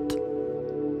weight.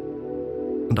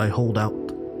 And I hold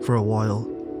out for a while,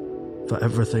 for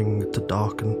everything to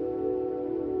darken,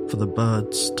 for the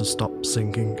birds to stop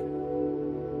singing,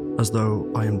 as though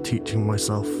I am teaching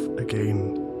myself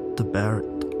again to bear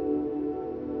it.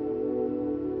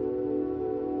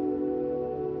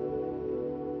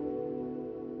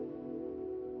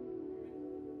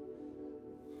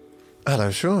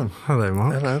 Hello, Sean. Hello,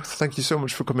 Mark. Hello. Thank you so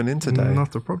much for coming in today.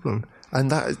 Not a problem.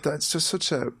 And that's just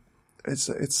such a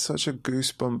it's such a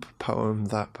goosebump poem,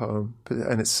 that poem,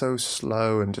 and it's so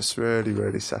slow and just really,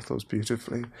 really settles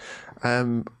beautifully.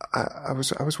 I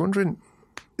was wondering,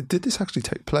 did this actually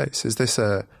take place? Is this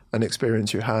an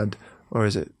experience you had, or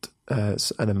is it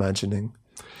an imagining?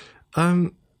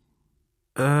 In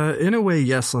a way,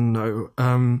 yes and no.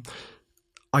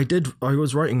 I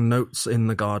was writing notes in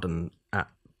the garden at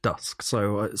dusk,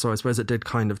 so I suppose it did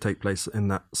kind of take place in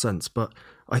that sense. But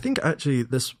I think actually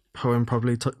this poem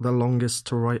probably took the longest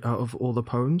to write out of all the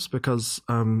poems, because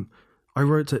I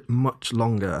wrote it much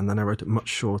longer and then I wrote it much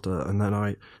shorter, and then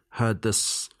I had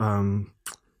this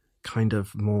kind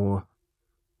of more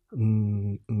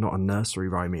not a nursery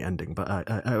rhymey ending, but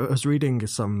I was reading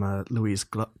some Louise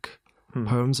Gluck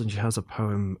poems, and she has a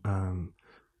poem,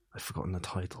 I've forgotten the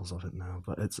titles of it now,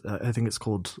 but it's I think it's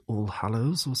called All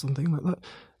Hallows or something like that.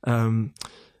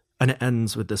 And it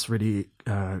ends with this really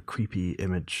creepy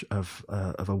image of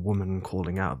a woman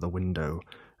calling out of the window,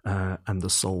 and the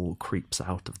soul creeps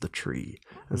out of the tree,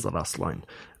 is the last line.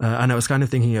 And I was kind of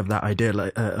thinking of that idea,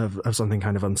 like, of something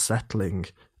kind of unsettling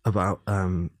about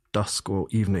dusk or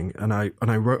evening. And I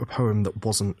wrote a poem that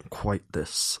wasn't quite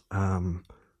this, and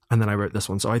then I wrote this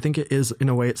one. So I think it is, in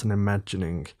a way, it's an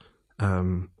imagining.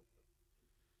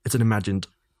 It's an imagined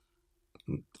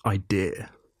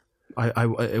idea.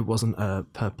 It wasn't a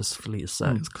purposefully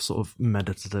set sort of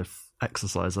meditative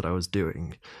exercise that I was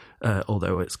doing,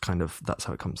 although it's kind of, that's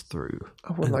how it comes through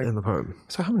in the poem.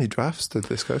 So how many drafts did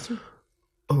this go through?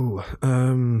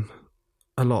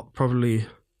 A lot, probably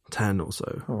 10 or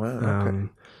so. Oh, wow, okay.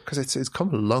 Because it's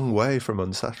come a long way from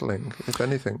unsettling, if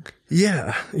anything.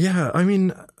 Yeah. I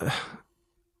mean,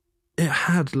 it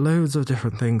had loads of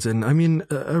different things in. I mean,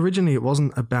 originally it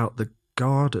wasn't about the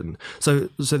garden. So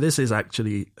this is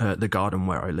actually the garden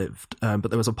where I lived, but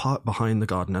there was a park behind the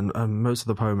garden, and most of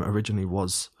the poem originally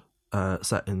was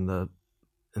set in the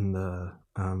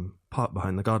park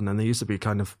behind the garden. And there used to be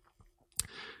kind of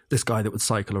this guy that would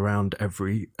cycle around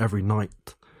every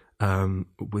night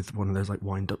with one of those like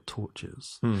wind up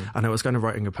torches, and I was kind of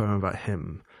writing a poem about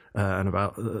him and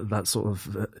about that sort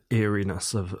of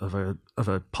eeriness of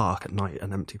a park at night,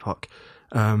 an empty park.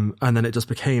 And then it just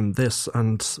became this,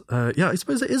 and I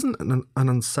suppose it isn't an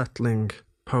unsettling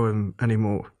poem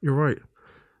anymore. You're right.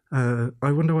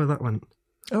 I wonder where that went.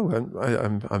 Oh,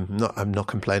 I'm not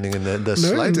complaining in the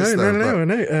slightest. No.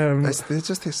 There's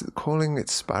just this calling it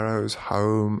sparrows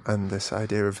home, and this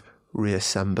idea of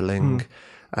reassembling,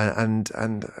 and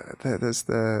there's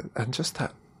just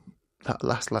that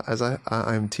last as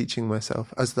I'm teaching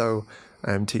myself, as though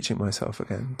I am teaching myself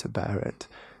again to bear it.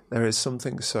 There is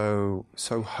something so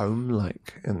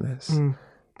home-like in this.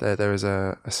 There is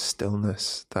a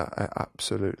stillness that I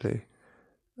absolutely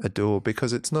adore,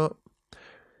 because it's not.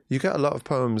 You get a lot of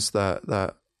poems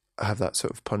that have that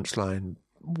sort of punchline,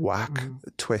 whack,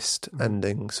 twist,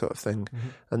 ending sort of thing,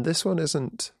 and this one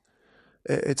isn't.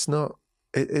 It's not.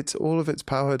 It's all of its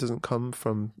power doesn't come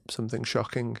from something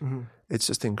shocking. It's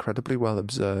just incredibly well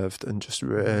observed and just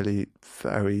really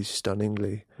very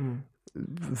stunningly.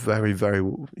 Very, very,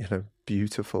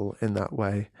 beautiful in that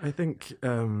way. I think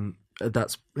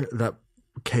that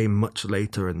came much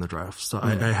later in the draft. So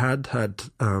I had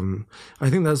I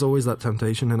think there's always that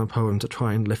temptation in a poem to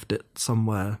try and lift it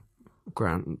somewhere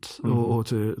grand, or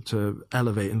to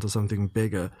elevate into something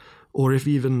bigger, or if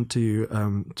even to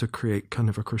create kind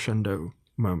of a crescendo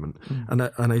moment. And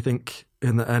I think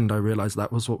in the end I realized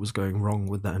that was what was going wrong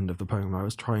with the end of the poem. I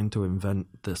was trying to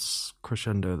invent this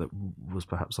crescendo that was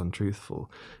perhaps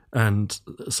untruthful, and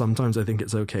sometimes I think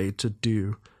it's okay to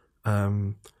do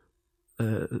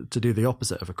the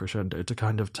opposite of a crescendo, to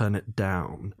kind of turn it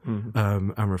down,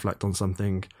 and reflect on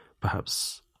something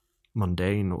perhaps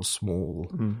mundane or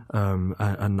small,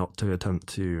 and not to attempt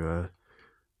to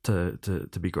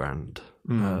be grand.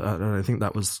 And I think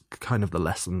that was kind of the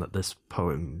lesson that this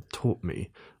poem taught me,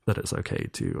 that it's okay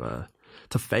to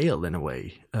fail in a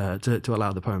way, to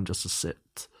allow the poem just to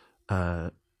sit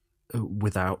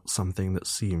without something that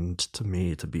seemed to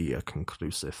me to be a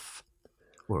conclusive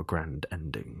or a grand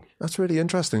ending. That's really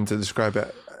interesting to describe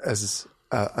it as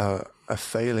a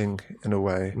failing in a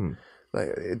way. Like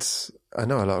I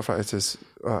know a lot of writers.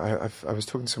 I was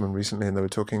talking to someone recently, and they were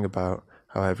talking about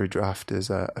how every draft is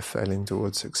a failing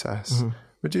towards success.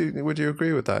 Would you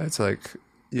agree with that? It's like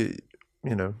you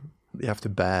have to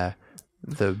bear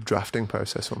the drafting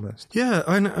process almost. Yeah,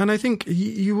 and I think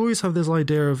you always have this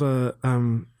idea of a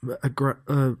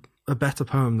better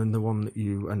poem than the one that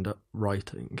you end up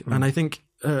writing, and I think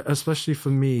especially for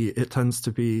me, it tends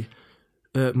to be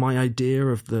my idea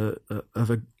of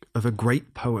a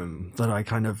great poem that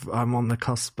I'm on the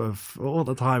cusp of all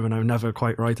the time, and I'm never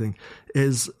quite writing,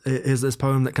 is this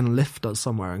poem that can lift us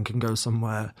somewhere and can go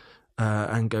somewhere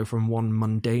and go from one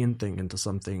mundane thing into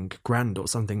something grand or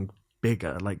something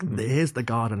bigger. Like here's the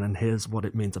garden and here's what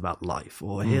it means about life,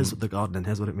 or here's the garden and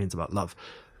here's what it means about love.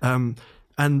 And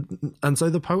so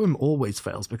the poem always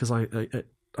fails because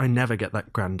I never get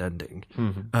that grand ending.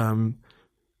 And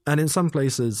in some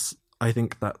places I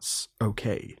think that's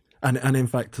okay. And in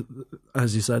fact,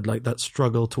 as you said, like that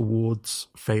struggle towards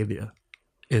failure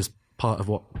is part of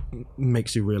what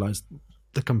makes you realize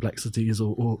the complexities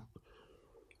or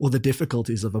the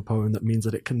difficulties of a poem that means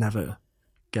that it can never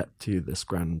get to this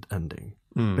grand ending,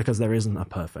 because there isn't a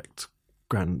perfect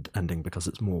grand ending, because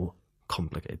it's more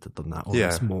complicated than that, or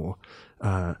it's more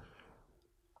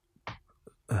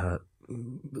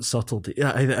subtlety.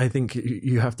 Yeah, I think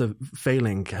you have to.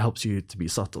 Failing helps you to be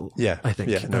subtle. Yeah, I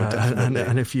think. Yeah, no, definitely.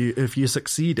 And if you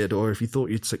succeeded, or if you thought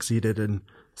you'd succeeded in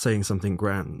saying something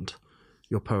grand,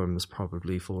 your poem is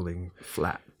probably falling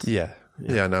flat. Yeah.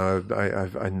 No,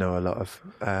 I know a lot of.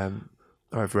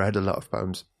 I've read a lot of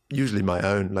poems, usually my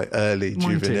own, like early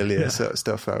juvenilia sort of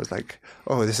stuff. Where I was like,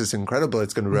 "Oh, this is incredible!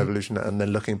 It's going to revolutionize." And then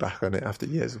looking back on it after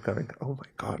years of going, "Oh my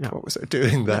God, what was I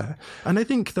doing there?" And I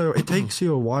think though it takes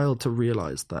you a while to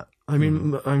realize that. I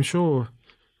mean, I'm sure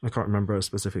I can't remember a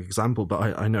specific example,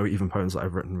 but I know even poems that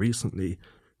I've written recently,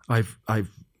 I've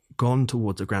gone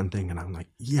towards a grand thing, and I'm like,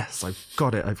 "Yes, I've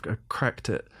got it! I've cracked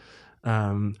it,"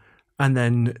 and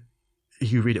then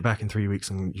you read it back in 3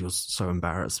 weeks and you're so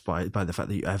embarrassed by the fact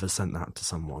that you ever sent that to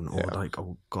someone, or like,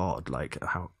 oh God, like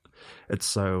how it's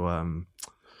so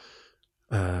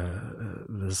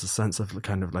there's a sense of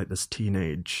kind of like this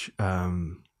teenage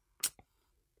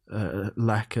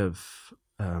lack of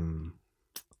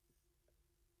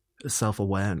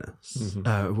self-awareness,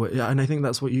 and I think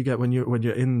that's what you get when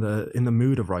you're in the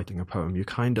mood of writing a poem. You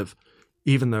kind of,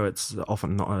 even though it's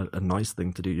often not a nice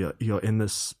thing to do, you're in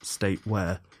this state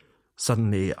where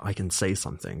suddenly I can say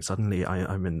something. Suddenly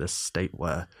I'm in this state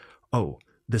where, oh,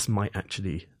 this might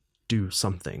actually do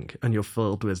something, and you're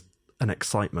filled with an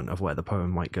excitement of where the poem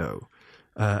might go.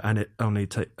 And it only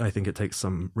I think it takes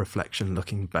some reflection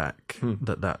looking back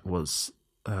that was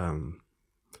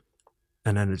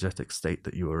an energetic state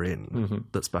that you were in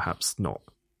that's perhaps not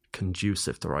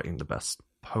conducive to writing the best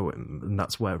poem, and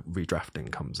that's where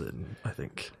redrafting comes in, I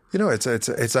think. You know,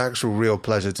 it's actual real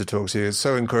pleasure to talk to you. It's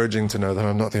so encouraging to know that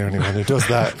I'm not the only one who does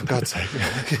that, for God's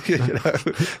sake. You know,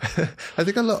 I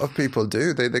think a lot of people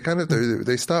do. They kind of do.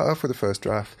 They start off with a first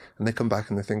draft and they come back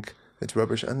and they think it's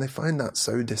rubbish, and they find that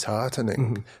so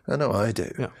disheartening. I know I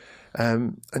do. Yeah.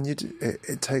 And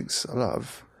it takes a lot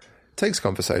of... takes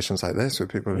conversations like this with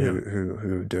people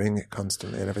who are doing it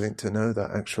constantly and everything to know that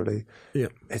actually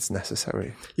it's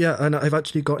necessary. Yeah, and I've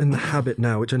actually got in the habit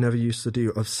now, which I never used to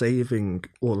do, of saving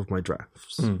all of my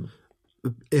drafts.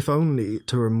 If only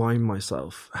to remind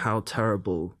myself how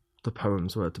terrible the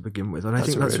poems were to begin with. And I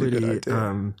think that's really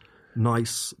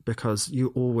nice, because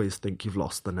you always think you've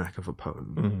lost the knack of a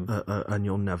poem and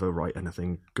you'll never write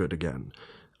anything good again.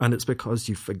 And it's because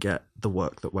you forget the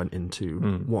work that went into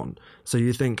one. So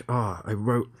you think, I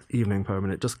wrote Evening Poem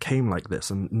and it just came like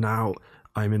this, and now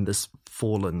I'm in this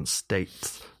fallen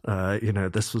state.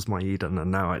 This was my Eden,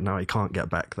 and now I can't get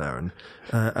back there.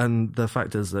 And the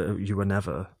fact is that you were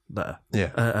never there.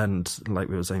 Yeah. And like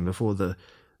we were saying before, the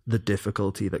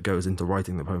difficulty that goes into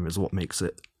writing the poem is what makes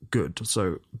it good.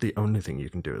 So the only thing you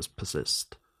can do is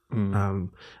persist. And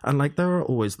like there are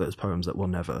always those poems that will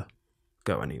never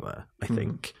go anywhere, I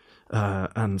think.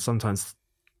 And sometimes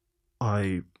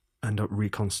I end up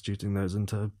reconstituting those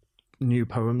into new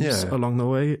poems along the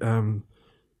way.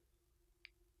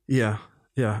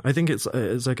 I think it's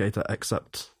okay to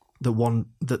accept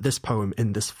that this poem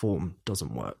in this form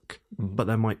doesn't work, but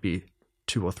there might be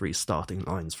 2 or 3 starting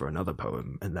lines for another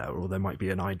poem in there, or there might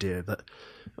be an idea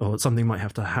or something might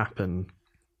have to happen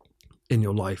in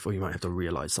your life, or you might have to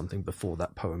realize something before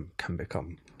that poem can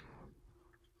become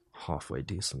halfway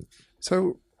decent.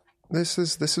 So this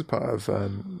is part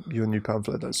of your new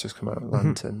pamphlet that's just come out,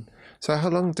 Lantern. So how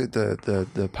long did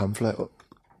the pamphlet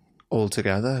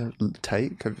altogether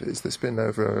take? Has this been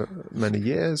over many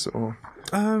years, or?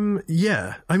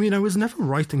 Yeah, I mean, I was never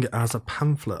writing it as a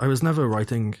pamphlet. I was never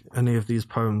writing any of these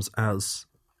poems as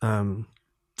a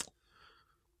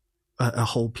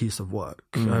whole piece of work.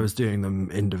 I was doing them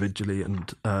individually,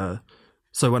 and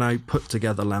so when I put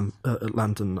together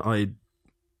Lantern, I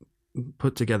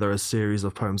put together a series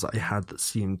of poems that I had that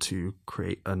seemed to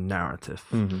create a narrative.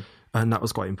 And that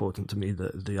was quite important to me,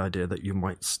 the idea that you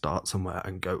might start somewhere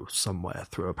and go somewhere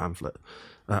through a pamphlet.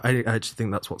 I actually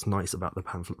think that's what's nice about the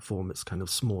pamphlet form. It's kind of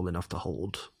small enough to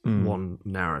hold one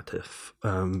narrative,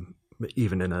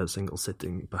 even in a single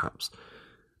sitting, perhaps.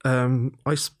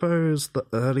 I suppose the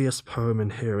earliest poem in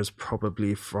here is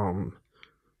probably from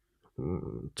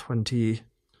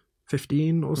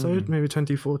 2015 or so, maybe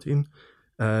 2014.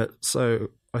 So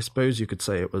I suppose you could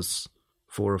say it was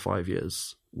 4 or 5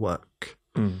 years work.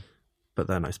 But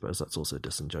then I suppose that's also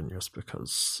disingenuous,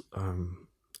 because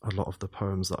a lot of the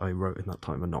poems that I wrote in that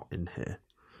time are not in here,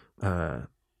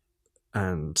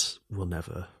 and will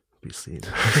never be seen.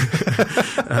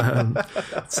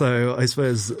 So I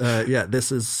suppose,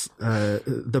 this is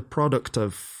the product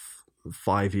of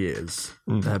 5 years,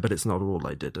 but it's not all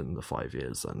I did in the 5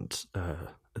 years, and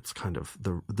it's kind of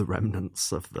the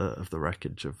remnants of the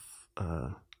wreckage of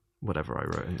whatever I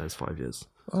wrote in those 5 years.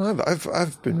 Well,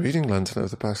 I've been reading Lantern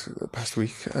over the past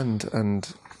week, and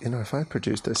if I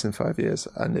produced this in 5 years,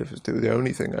 and if it was the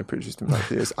only thing I produced in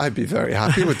 5 years, I'd be very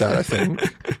happy with that, I think,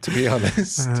 to be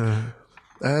honest.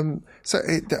 So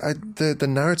the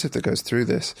narrative that goes through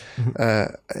this,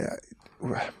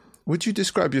 would you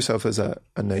describe yourself as a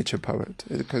nature poet?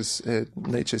 Because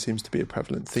nature seems to be a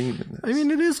prevalent theme in this. I mean,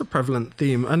 it is a prevalent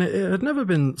theme, and it had never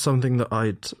been something that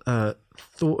I'd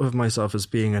thought of myself as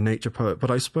being a nature poet. But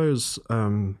I suppose,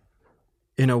 in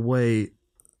a way,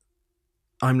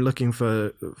 I'm looking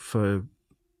for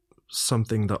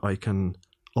something that I can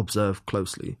observe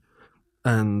closely.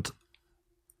 And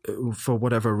for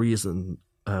whatever reason,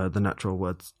 the natural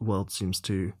world seems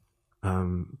to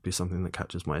be something that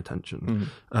catches my attention.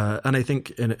 And I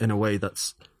think in a way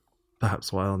that's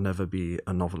perhaps why I'll never be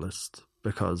a novelist,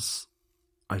 because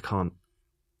I can't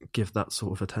give that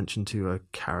sort of attention to a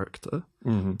character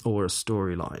or a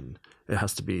storyline. It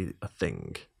has to be a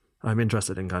thing. I'm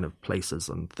interested in kind of places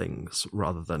and things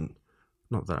rather than,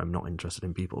 not that I'm not interested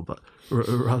in people, but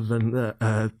rather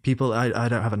than people. I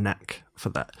don't have a knack for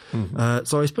that.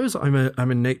 So I suppose I'm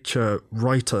a nature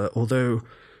writer, although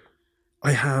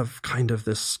I have kind of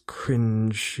this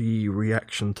cringy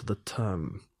reaction to the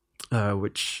term,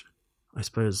 which I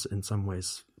suppose in some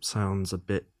ways sounds a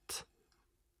bit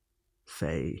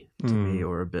fey to me,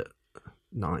 or a bit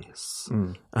nice.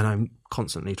 And I'm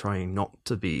constantly trying not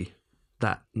to be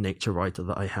that nature writer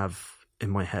that I have in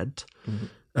my head.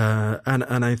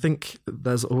 And I think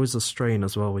there's always a strain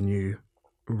as well when you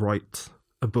write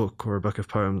a book or a book of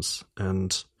poems,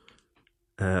 and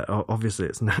obviously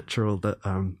it's natural that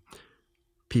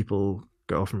people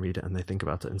go off and read it and they think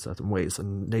about it in certain ways,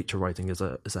 and nature writing is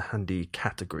a handy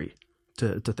category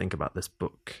to think about this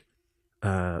book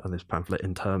and this pamphlet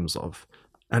in terms of,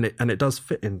 and it does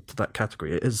fit into that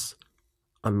category. It is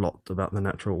a lot about the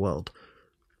natural world,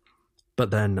 but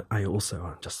then I also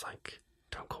am just like,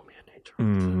 don't call me a nature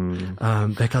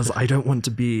writer, because I don't want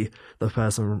to be the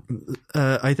person.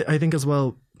 I think as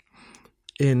well,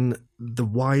 in the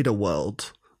wider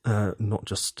world, not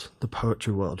just the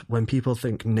poetry world, when people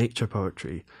think nature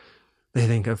poetry, they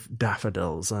think of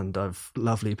daffodils and of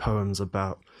lovely poems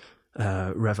about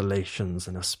revelations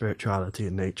and of spirituality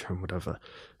and nature and whatever.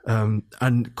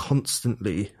 And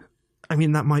constantly, I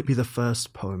mean, that might be the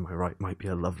first poem I write, might be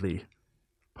a lovely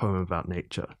poem about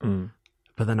nature.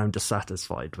 But then I'm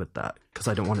dissatisfied with that because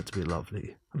I don't want it to be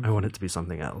lovely. I want it to be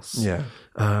something else. Yeah.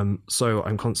 So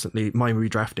I'm constantly, my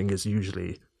redrafting is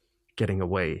usually getting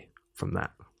away from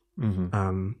that.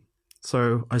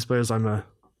 So I suppose I'm a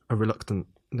reluctant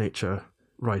nature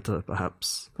writer,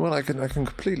 perhaps. Well, I can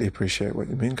completely appreciate what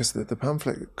you mean, because the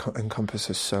pamphlet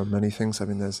encompasses so many things. I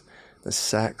mean, there's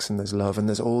sex and there's love, and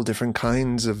there's all different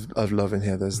kinds of love in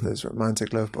here. There's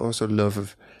romantic love, but also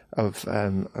love of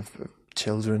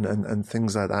children and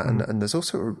things like that. And there's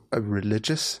also a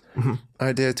religious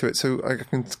idea to it. So I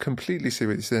can completely see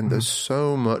what you're saying. There's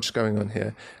so much going on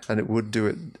here, and it would do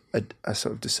it a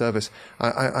sort of disservice.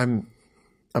 I'm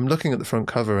looking at the front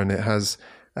cover, and it has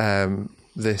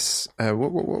this.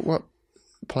 What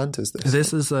plant is this?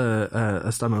 This is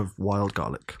a stem of wild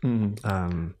garlic.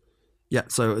 Yeah,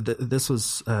 so this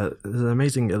was an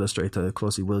amazing illustrator,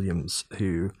 Closey Williams,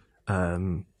 who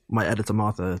my editor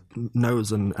Martha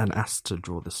knows and asked to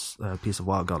draw this piece of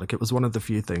wild garlic. It was one of the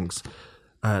few things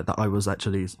that I was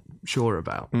actually sure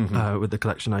about with the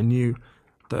collection. I knew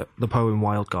that the poem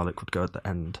Wild Garlic would go at the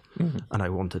end, and I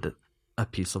wanted a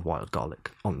piece of wild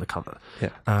garlic on the cover. Yeah.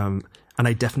 And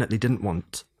I definitely didn't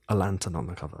want a lantern on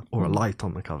the cover or a light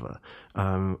on the cover.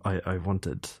 I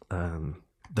wanted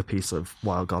the piece of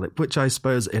wild garlic, which I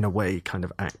suppose in a way kind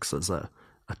of acts as a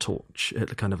torch.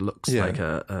 It kind of looks like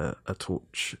a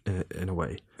torch in a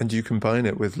way. And you combine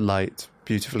it with light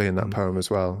beautifully in that poem as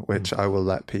well, which I will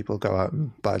let people go out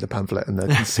and buy the pamphlet and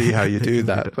then see how you do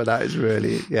that. But that is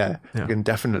really, you can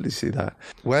definitely see that.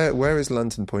 Where is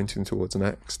Lantern pointing towards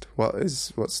next?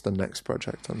 What's the next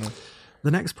project on that?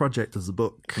 The next project is a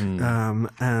book.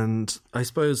 And I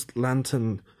suppose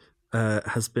Lantern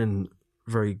has been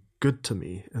very good to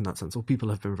me in that sense, or people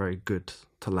have been very good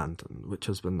to Lantern, which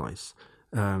has been nice.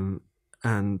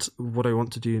 And what I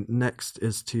want to do next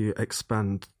is to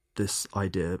expand this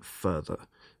idea further.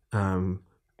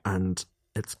 And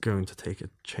it's going to take a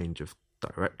change of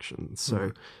direction.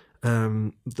 So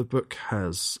the book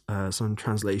has some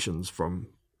translations from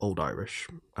Old Irish,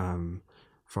 from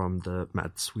the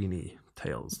Mad Sweeney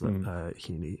tales that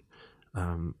Heaney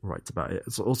writes about it.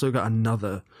 It's also got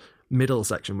another middle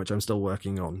section, which I'm still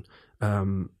working on,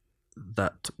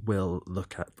 that will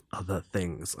look at other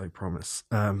things, I promise.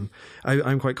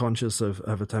 I'm quite conscious of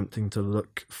attempting to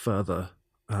look further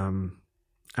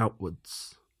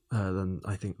outwards than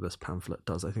I think this pamphlet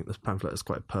does. I think this pamphlet is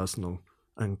quite a personal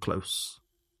and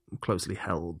closely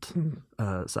held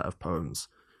set of poems.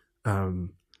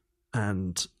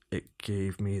 And it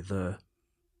gave me the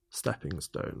stepping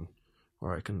stone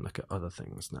where I can look at other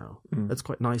things now. It's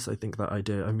quite nice, I think, that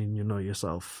idea. I mean, you know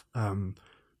yourself,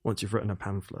 once you've written a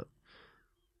pamphlet,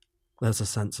 there's a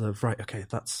sense of, right, okay,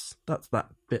 that's that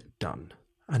bit done.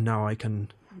 And now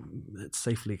it's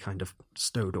safely kind of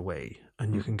stowed away,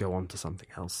 and you can go on to something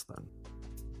else then.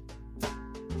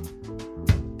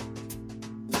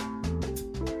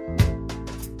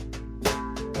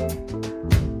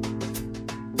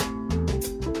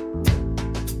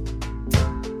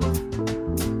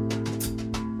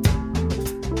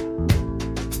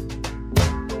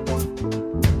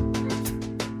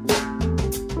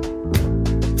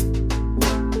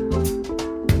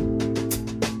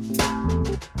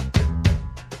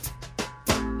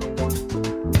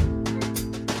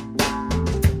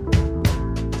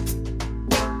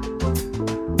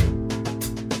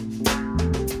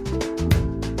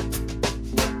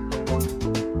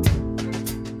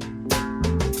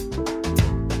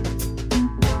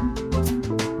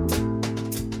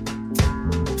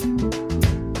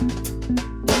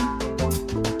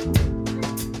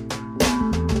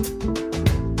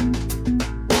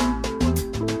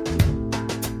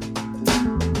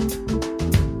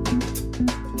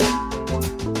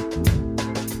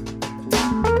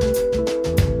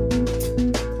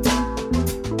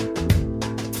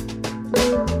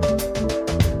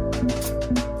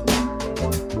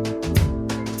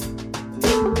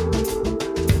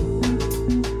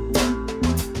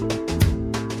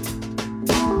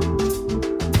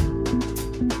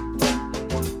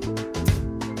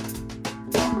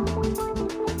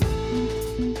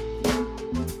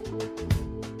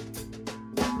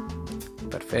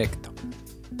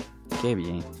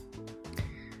 Xavier.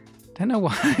 Don't know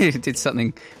why I did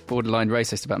something borderline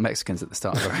racist about Mexicans at the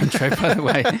start of our intro, by the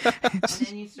way. And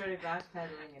then you started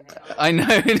backpedaling and it I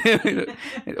know.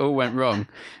 It all went wrong.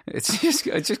 It's just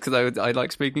because I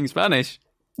like speaking Spanish.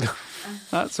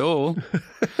 That's all.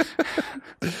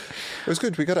 It was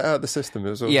good. We got it out of the system. It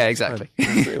was all exactly.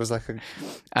 It was like a...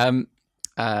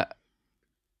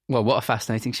 Well, what a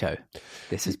fascinating show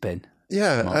this has been.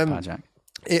 Yeah. Mark Pajak.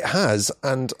 It has,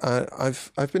 and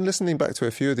I've been listening back to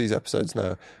a few of these episodes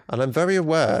now, and I'm very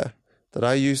aware that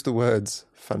I use the words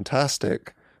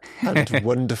fantastic and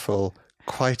wonderful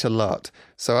quite a lot.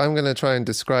 So I'm going to try and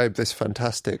describe this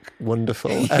fantastic,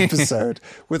 wonderful episode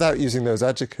without using those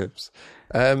adjectives.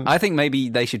 I think maybe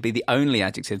they should be the only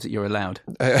adjectives that you're allowed.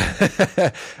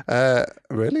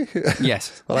 Really?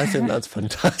 Yes. Well, I think that's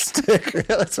fantastic.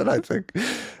 That's what I think.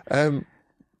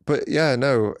 But yeah,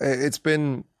 no, it's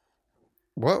been...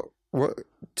 What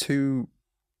two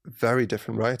very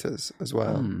different writers as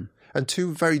well, and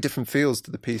two very different feels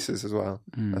to the pieces as well.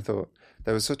 I thought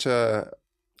there was such a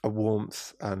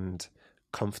warmth and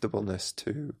comfortableness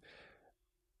to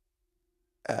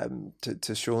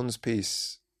Sean's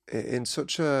piece in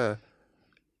such a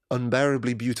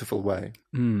unbearably beautiful way,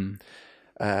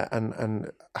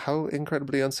 and how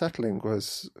incredibly unsettling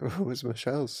was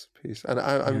Michelle's piece. And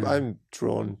I'm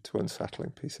drawn to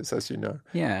unsettling pieces, as you know.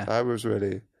 Yeah, so I was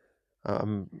really,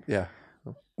 yeah.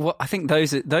 Well, I think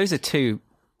those are two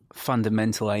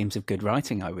fundamental aims of good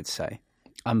writing, I would say.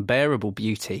 Unbearable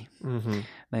beauty. Mm-hmm.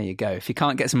 There you go. If you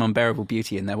can't get some unbearable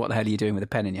beauty in there, what the hell are you doing with a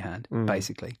pen in your hand,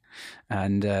 basically?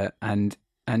 And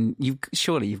you've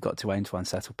got to aim to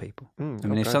unsettle people. I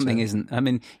mean, if something isn't,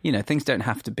 things don't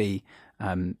have to be,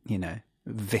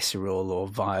 visceral or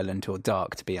violent or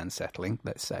dark to be unsettling,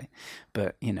 let's say.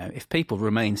 But, if people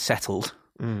remain settled,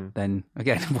 then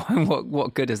again,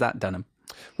 what good has that done them?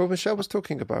 Well, Michelle was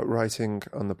talking about writing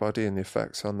on the body and the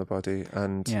effects on the body,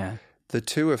 and the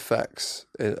two effects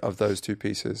of those two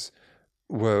pieces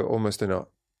were almost in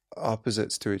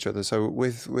opposites to each other. So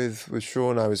with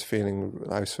Sean, I was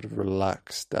sort of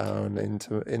relaxed down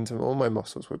into all my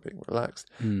muscles were being relaxed.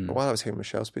 But while I was hearing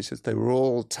Michelle's pieces, they were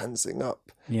all tensing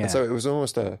up. Yeah. And so it was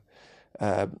almost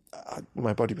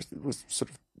my body was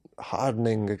sort of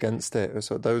hardening against it.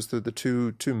 So those were the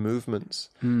two movements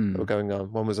that were going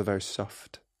on. One was a very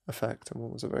soft effect, and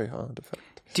one was a very hard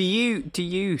effect. Do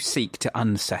you seek to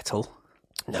unsettle?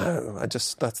 No,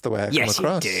 that's the way I come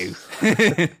across. Yes,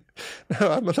 you do.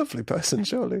 No, I'm a lovely person,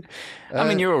 surely. I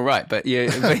mean, you're all right, but you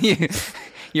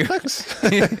Thanks.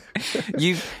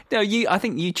 I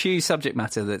think you choose subject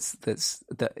matter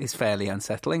that is fairly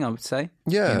unsettling, I would say.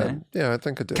 Yeah, I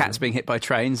think I do. Cats being hit by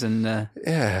trains and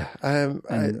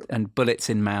and bullets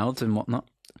in mouths and whatnot.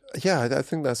 Yeah, I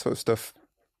think that sort of stuff,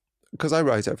 because I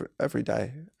write every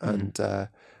day, and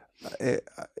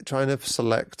trying to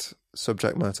select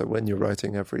subject matter when you're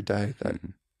writing every day that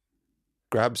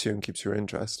grabs you and keeps your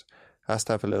interest has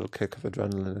to have a little kick of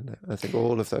adrenaline in it. I think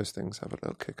all of those things have a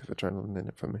little kick of adrenaline in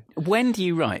it for me. When do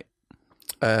you write?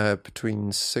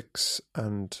 Between 6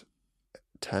 and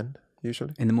 10,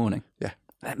 usually. In the morning? Yeah.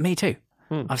 Me too.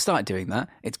 I've started doing that.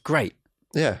 It's great.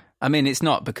 Yeah. I mean, it's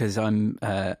not because I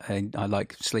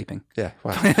like sleeping. Yeah,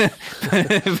 wow.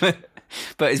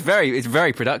 but it's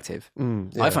very productive.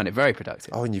 Yeah. I find it very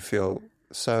productive. Oh, and you feel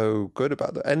so good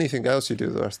about that. Anything else you do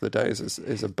the rest of the day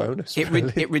is a bonus.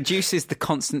 It reduces the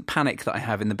constant panic that I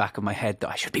have in the back of my head that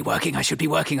I should be working,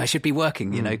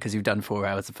 because you've done 4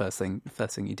 hours the first thing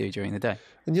you do during the day.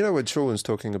 And when Sean's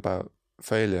talking about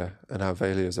failure and how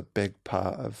failure is a big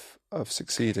part of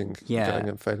succeeding, going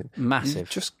and failing. Massive. You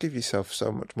just give yourself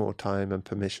so much more time and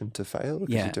permission to fail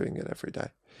because you're doing it every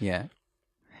day. Yeah.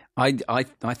 I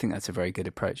think that's a very good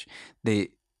approach.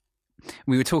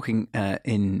 We were talking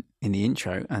in the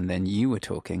intro, and then you were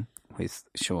talking with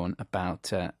Sean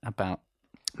about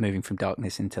moving from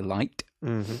darkness into light.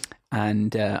 Mm-hmm.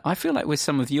 And I feel like with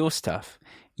some of your stuff,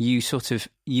 you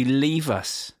leave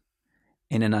us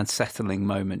in an unsettling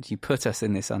moment. You put us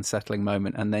in this unsettling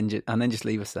moment, and then just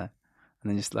leave us there, and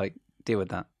then just like deal with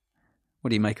that. What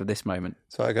do you make of this moment?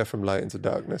 So I go from light into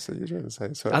darkness, are you trying to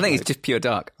say? So I think it's just pure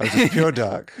dark. Oh, just pure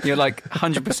dark. You're like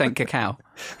 100% cacao.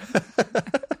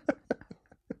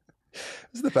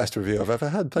 This is the best review I've ever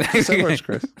had. Thank you so much,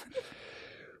 Chris.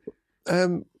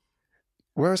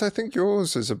 Whereas I think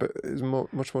yours is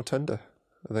much more tender.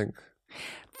 I think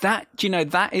that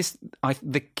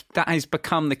has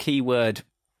become the key word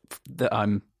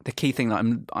the key thing that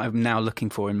I'm now looking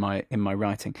for in my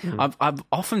writing. I've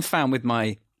often found with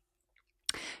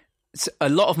a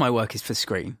lot of my work is for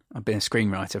screen. I've been a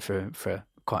screenwriter for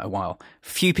quite a while.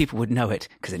 Few people would know it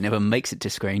because it never makes it to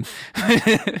screen.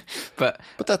 but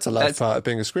that's a large part of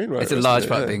being a screenwriter. It's a large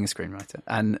part of being a screenwriter,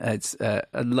 and it's a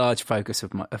large focus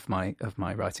of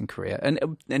my writing career. And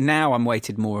now I'm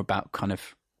weighted more about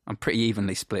I'm pretty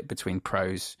evenly split between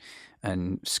prose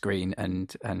and screen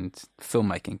and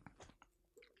filmmaking.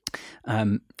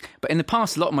 But in the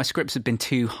past, a lot of my scripts have been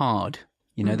too hard.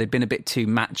 They'd been a bit too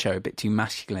macho, a bit too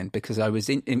masculine, because I was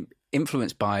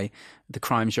influenced by the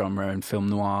crime genre and film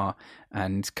noir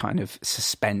and kind of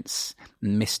suspense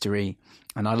and mystery.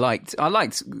 And I liked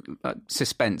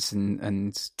suspense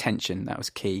and tension. That was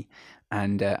key.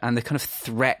 And the kind of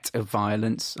threat of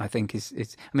violence, I think, is.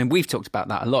 I mean, we've talked about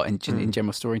that a lot in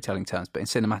general storytelling terms, but in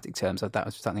cinematic terms, that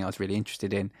was something I was really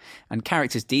interested in. And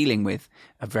characters dealing with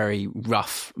a very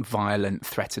rough, violent,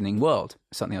 threatening world,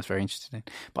 something I was very interested in.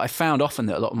 But I found often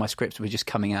that a lot of my scripts were just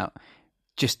coming out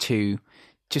just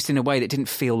in a way that didn't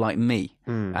feel like me,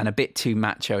 and a bit too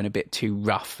macho and a bit too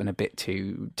rough and a bit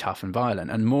too tough and violent.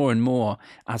 And more,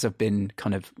 as I've been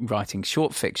kind of writing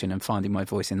short fiction and finding my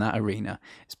voice in that arena,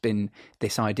 it's been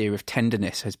this idea of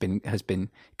tenderness has been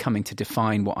coming to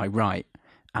define what I write.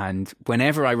 And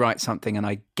whenever I write something and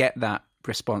I get that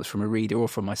response from a reader or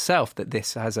from myself that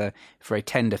this has a very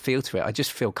tender feel to it, I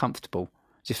just feel comfortable.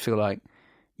 Just feel like,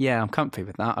 yeah, I'm comfy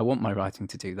with that. I want my writing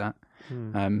to do that.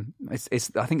 I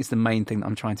think it's the main thing that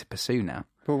I'm trying to pursue now.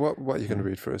 Well, what are you going to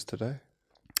read for us today?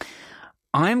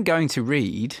 I'm going to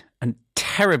read a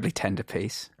terribly tender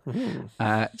piece.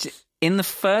 In the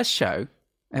first show,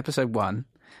 episode 1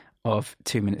 of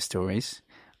 2 Minute Stories.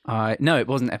 No, it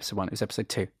wasn't episode 1, it was episode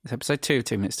 2. It's episode 2 of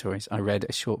 2 Minute Stories. I read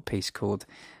a short piece called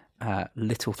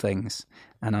Little Things,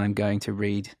 and I'm going to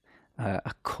read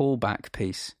a callback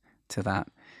piece to that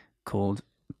called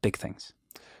Big Things.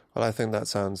 Well, I think that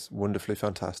sounds wonderfully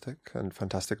fantastic and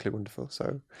fantastically wonderful.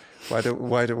 So why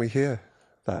don't we hear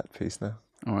that piece now?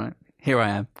 All right. Here I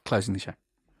am, closing the show.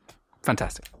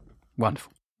 Fantastic.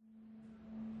 Wonderful.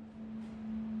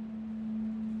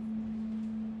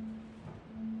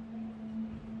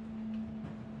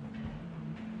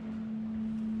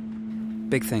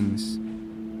 Big Things.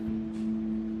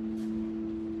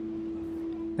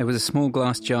 There was a small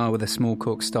glass jar with a small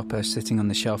cork stopper sitting on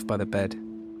the shelf by the bed.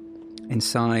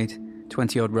 Inside,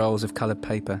 20-odd rolls of coloured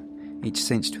paper, each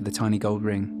cinched with a tiny gold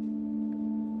ring.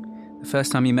 The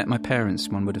first time you met my parents,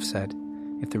 one would have said,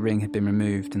 if the ring had been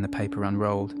removed and the paper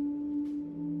unrolled.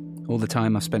 All the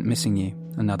time I've spent missing you,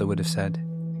 another would have said.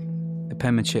 The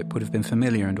penmanship would have been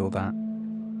familiar and all that.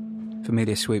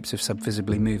 Familiar swoops of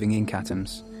subvisibly moving ink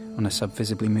atoms on a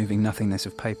subvisibly moving nothingness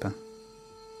of paper.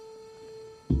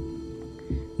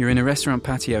 You're in a restaurant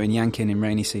patio in Yankin in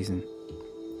rainy season.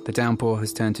 The downpour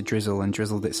has turned to drizzle and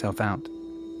drizzled itself out.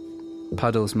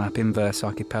 Puddles map inverse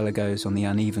archipelagos on the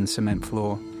uneven cement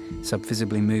floor,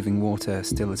 subvisibly moving water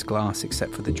still as glass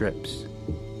except for the drips.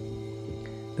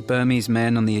 The Burmese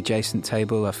men on the adjacent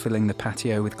table are filling the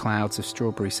patio with clouds of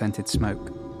strawberry-scented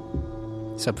smoke.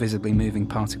 Subvisibly moving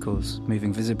particles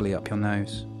moving visibly up your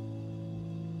nose.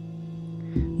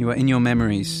 You are in your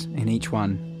memories, in each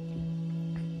one.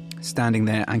 Standing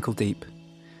there ankle-deep,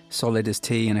 solid as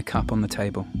tea in a cup on the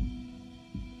table.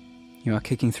 You are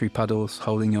kicking through puddles,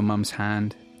 holding your mum's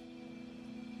hand.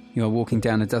 You are walking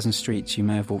down a dozen streets you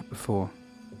may have walked before.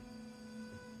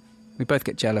 We both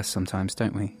get jealous sometimes,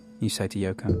 don't we? You say to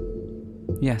Yoko.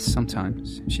 Yes,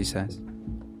 sometimes, she says.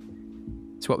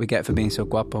 It's what we get for being so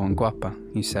guapo and guapa,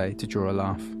 you say, to draw a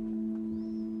laugh.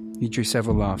 You drew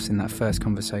several laughs in that first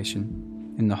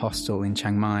conversation, in the hostel in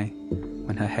Chiang Mai,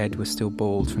 when her head was still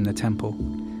bald from the temple,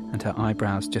 and her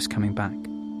eyebrows just coming back.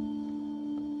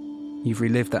 You've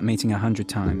relived that meeting 100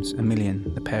 times,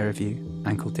 1,000,000, the pair of you,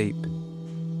 ankle deep.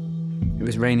 It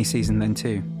was rainy season then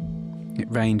too. It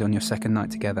rained on your second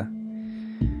night together.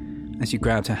 As you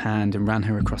grabbed her hand and ran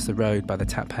her across the road by the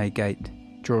Tap Hay gate,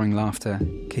 drawing laughter,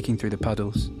 kicking through the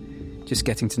puddles, just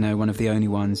getting to know one of the only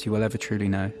ones you will ever truly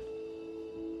know.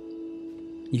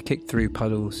 You kicked through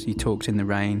puddles, you talked in the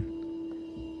rain.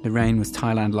 The rain was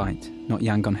Thailand light, not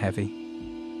Yangon heavy.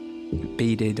 It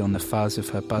beaded on the fuzz of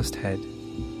her buzzed head.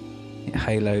 It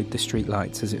haloed the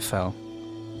streetlights as it fell,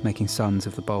 making suns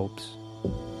of the bulbs.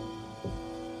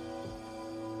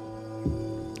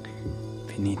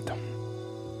 Finito.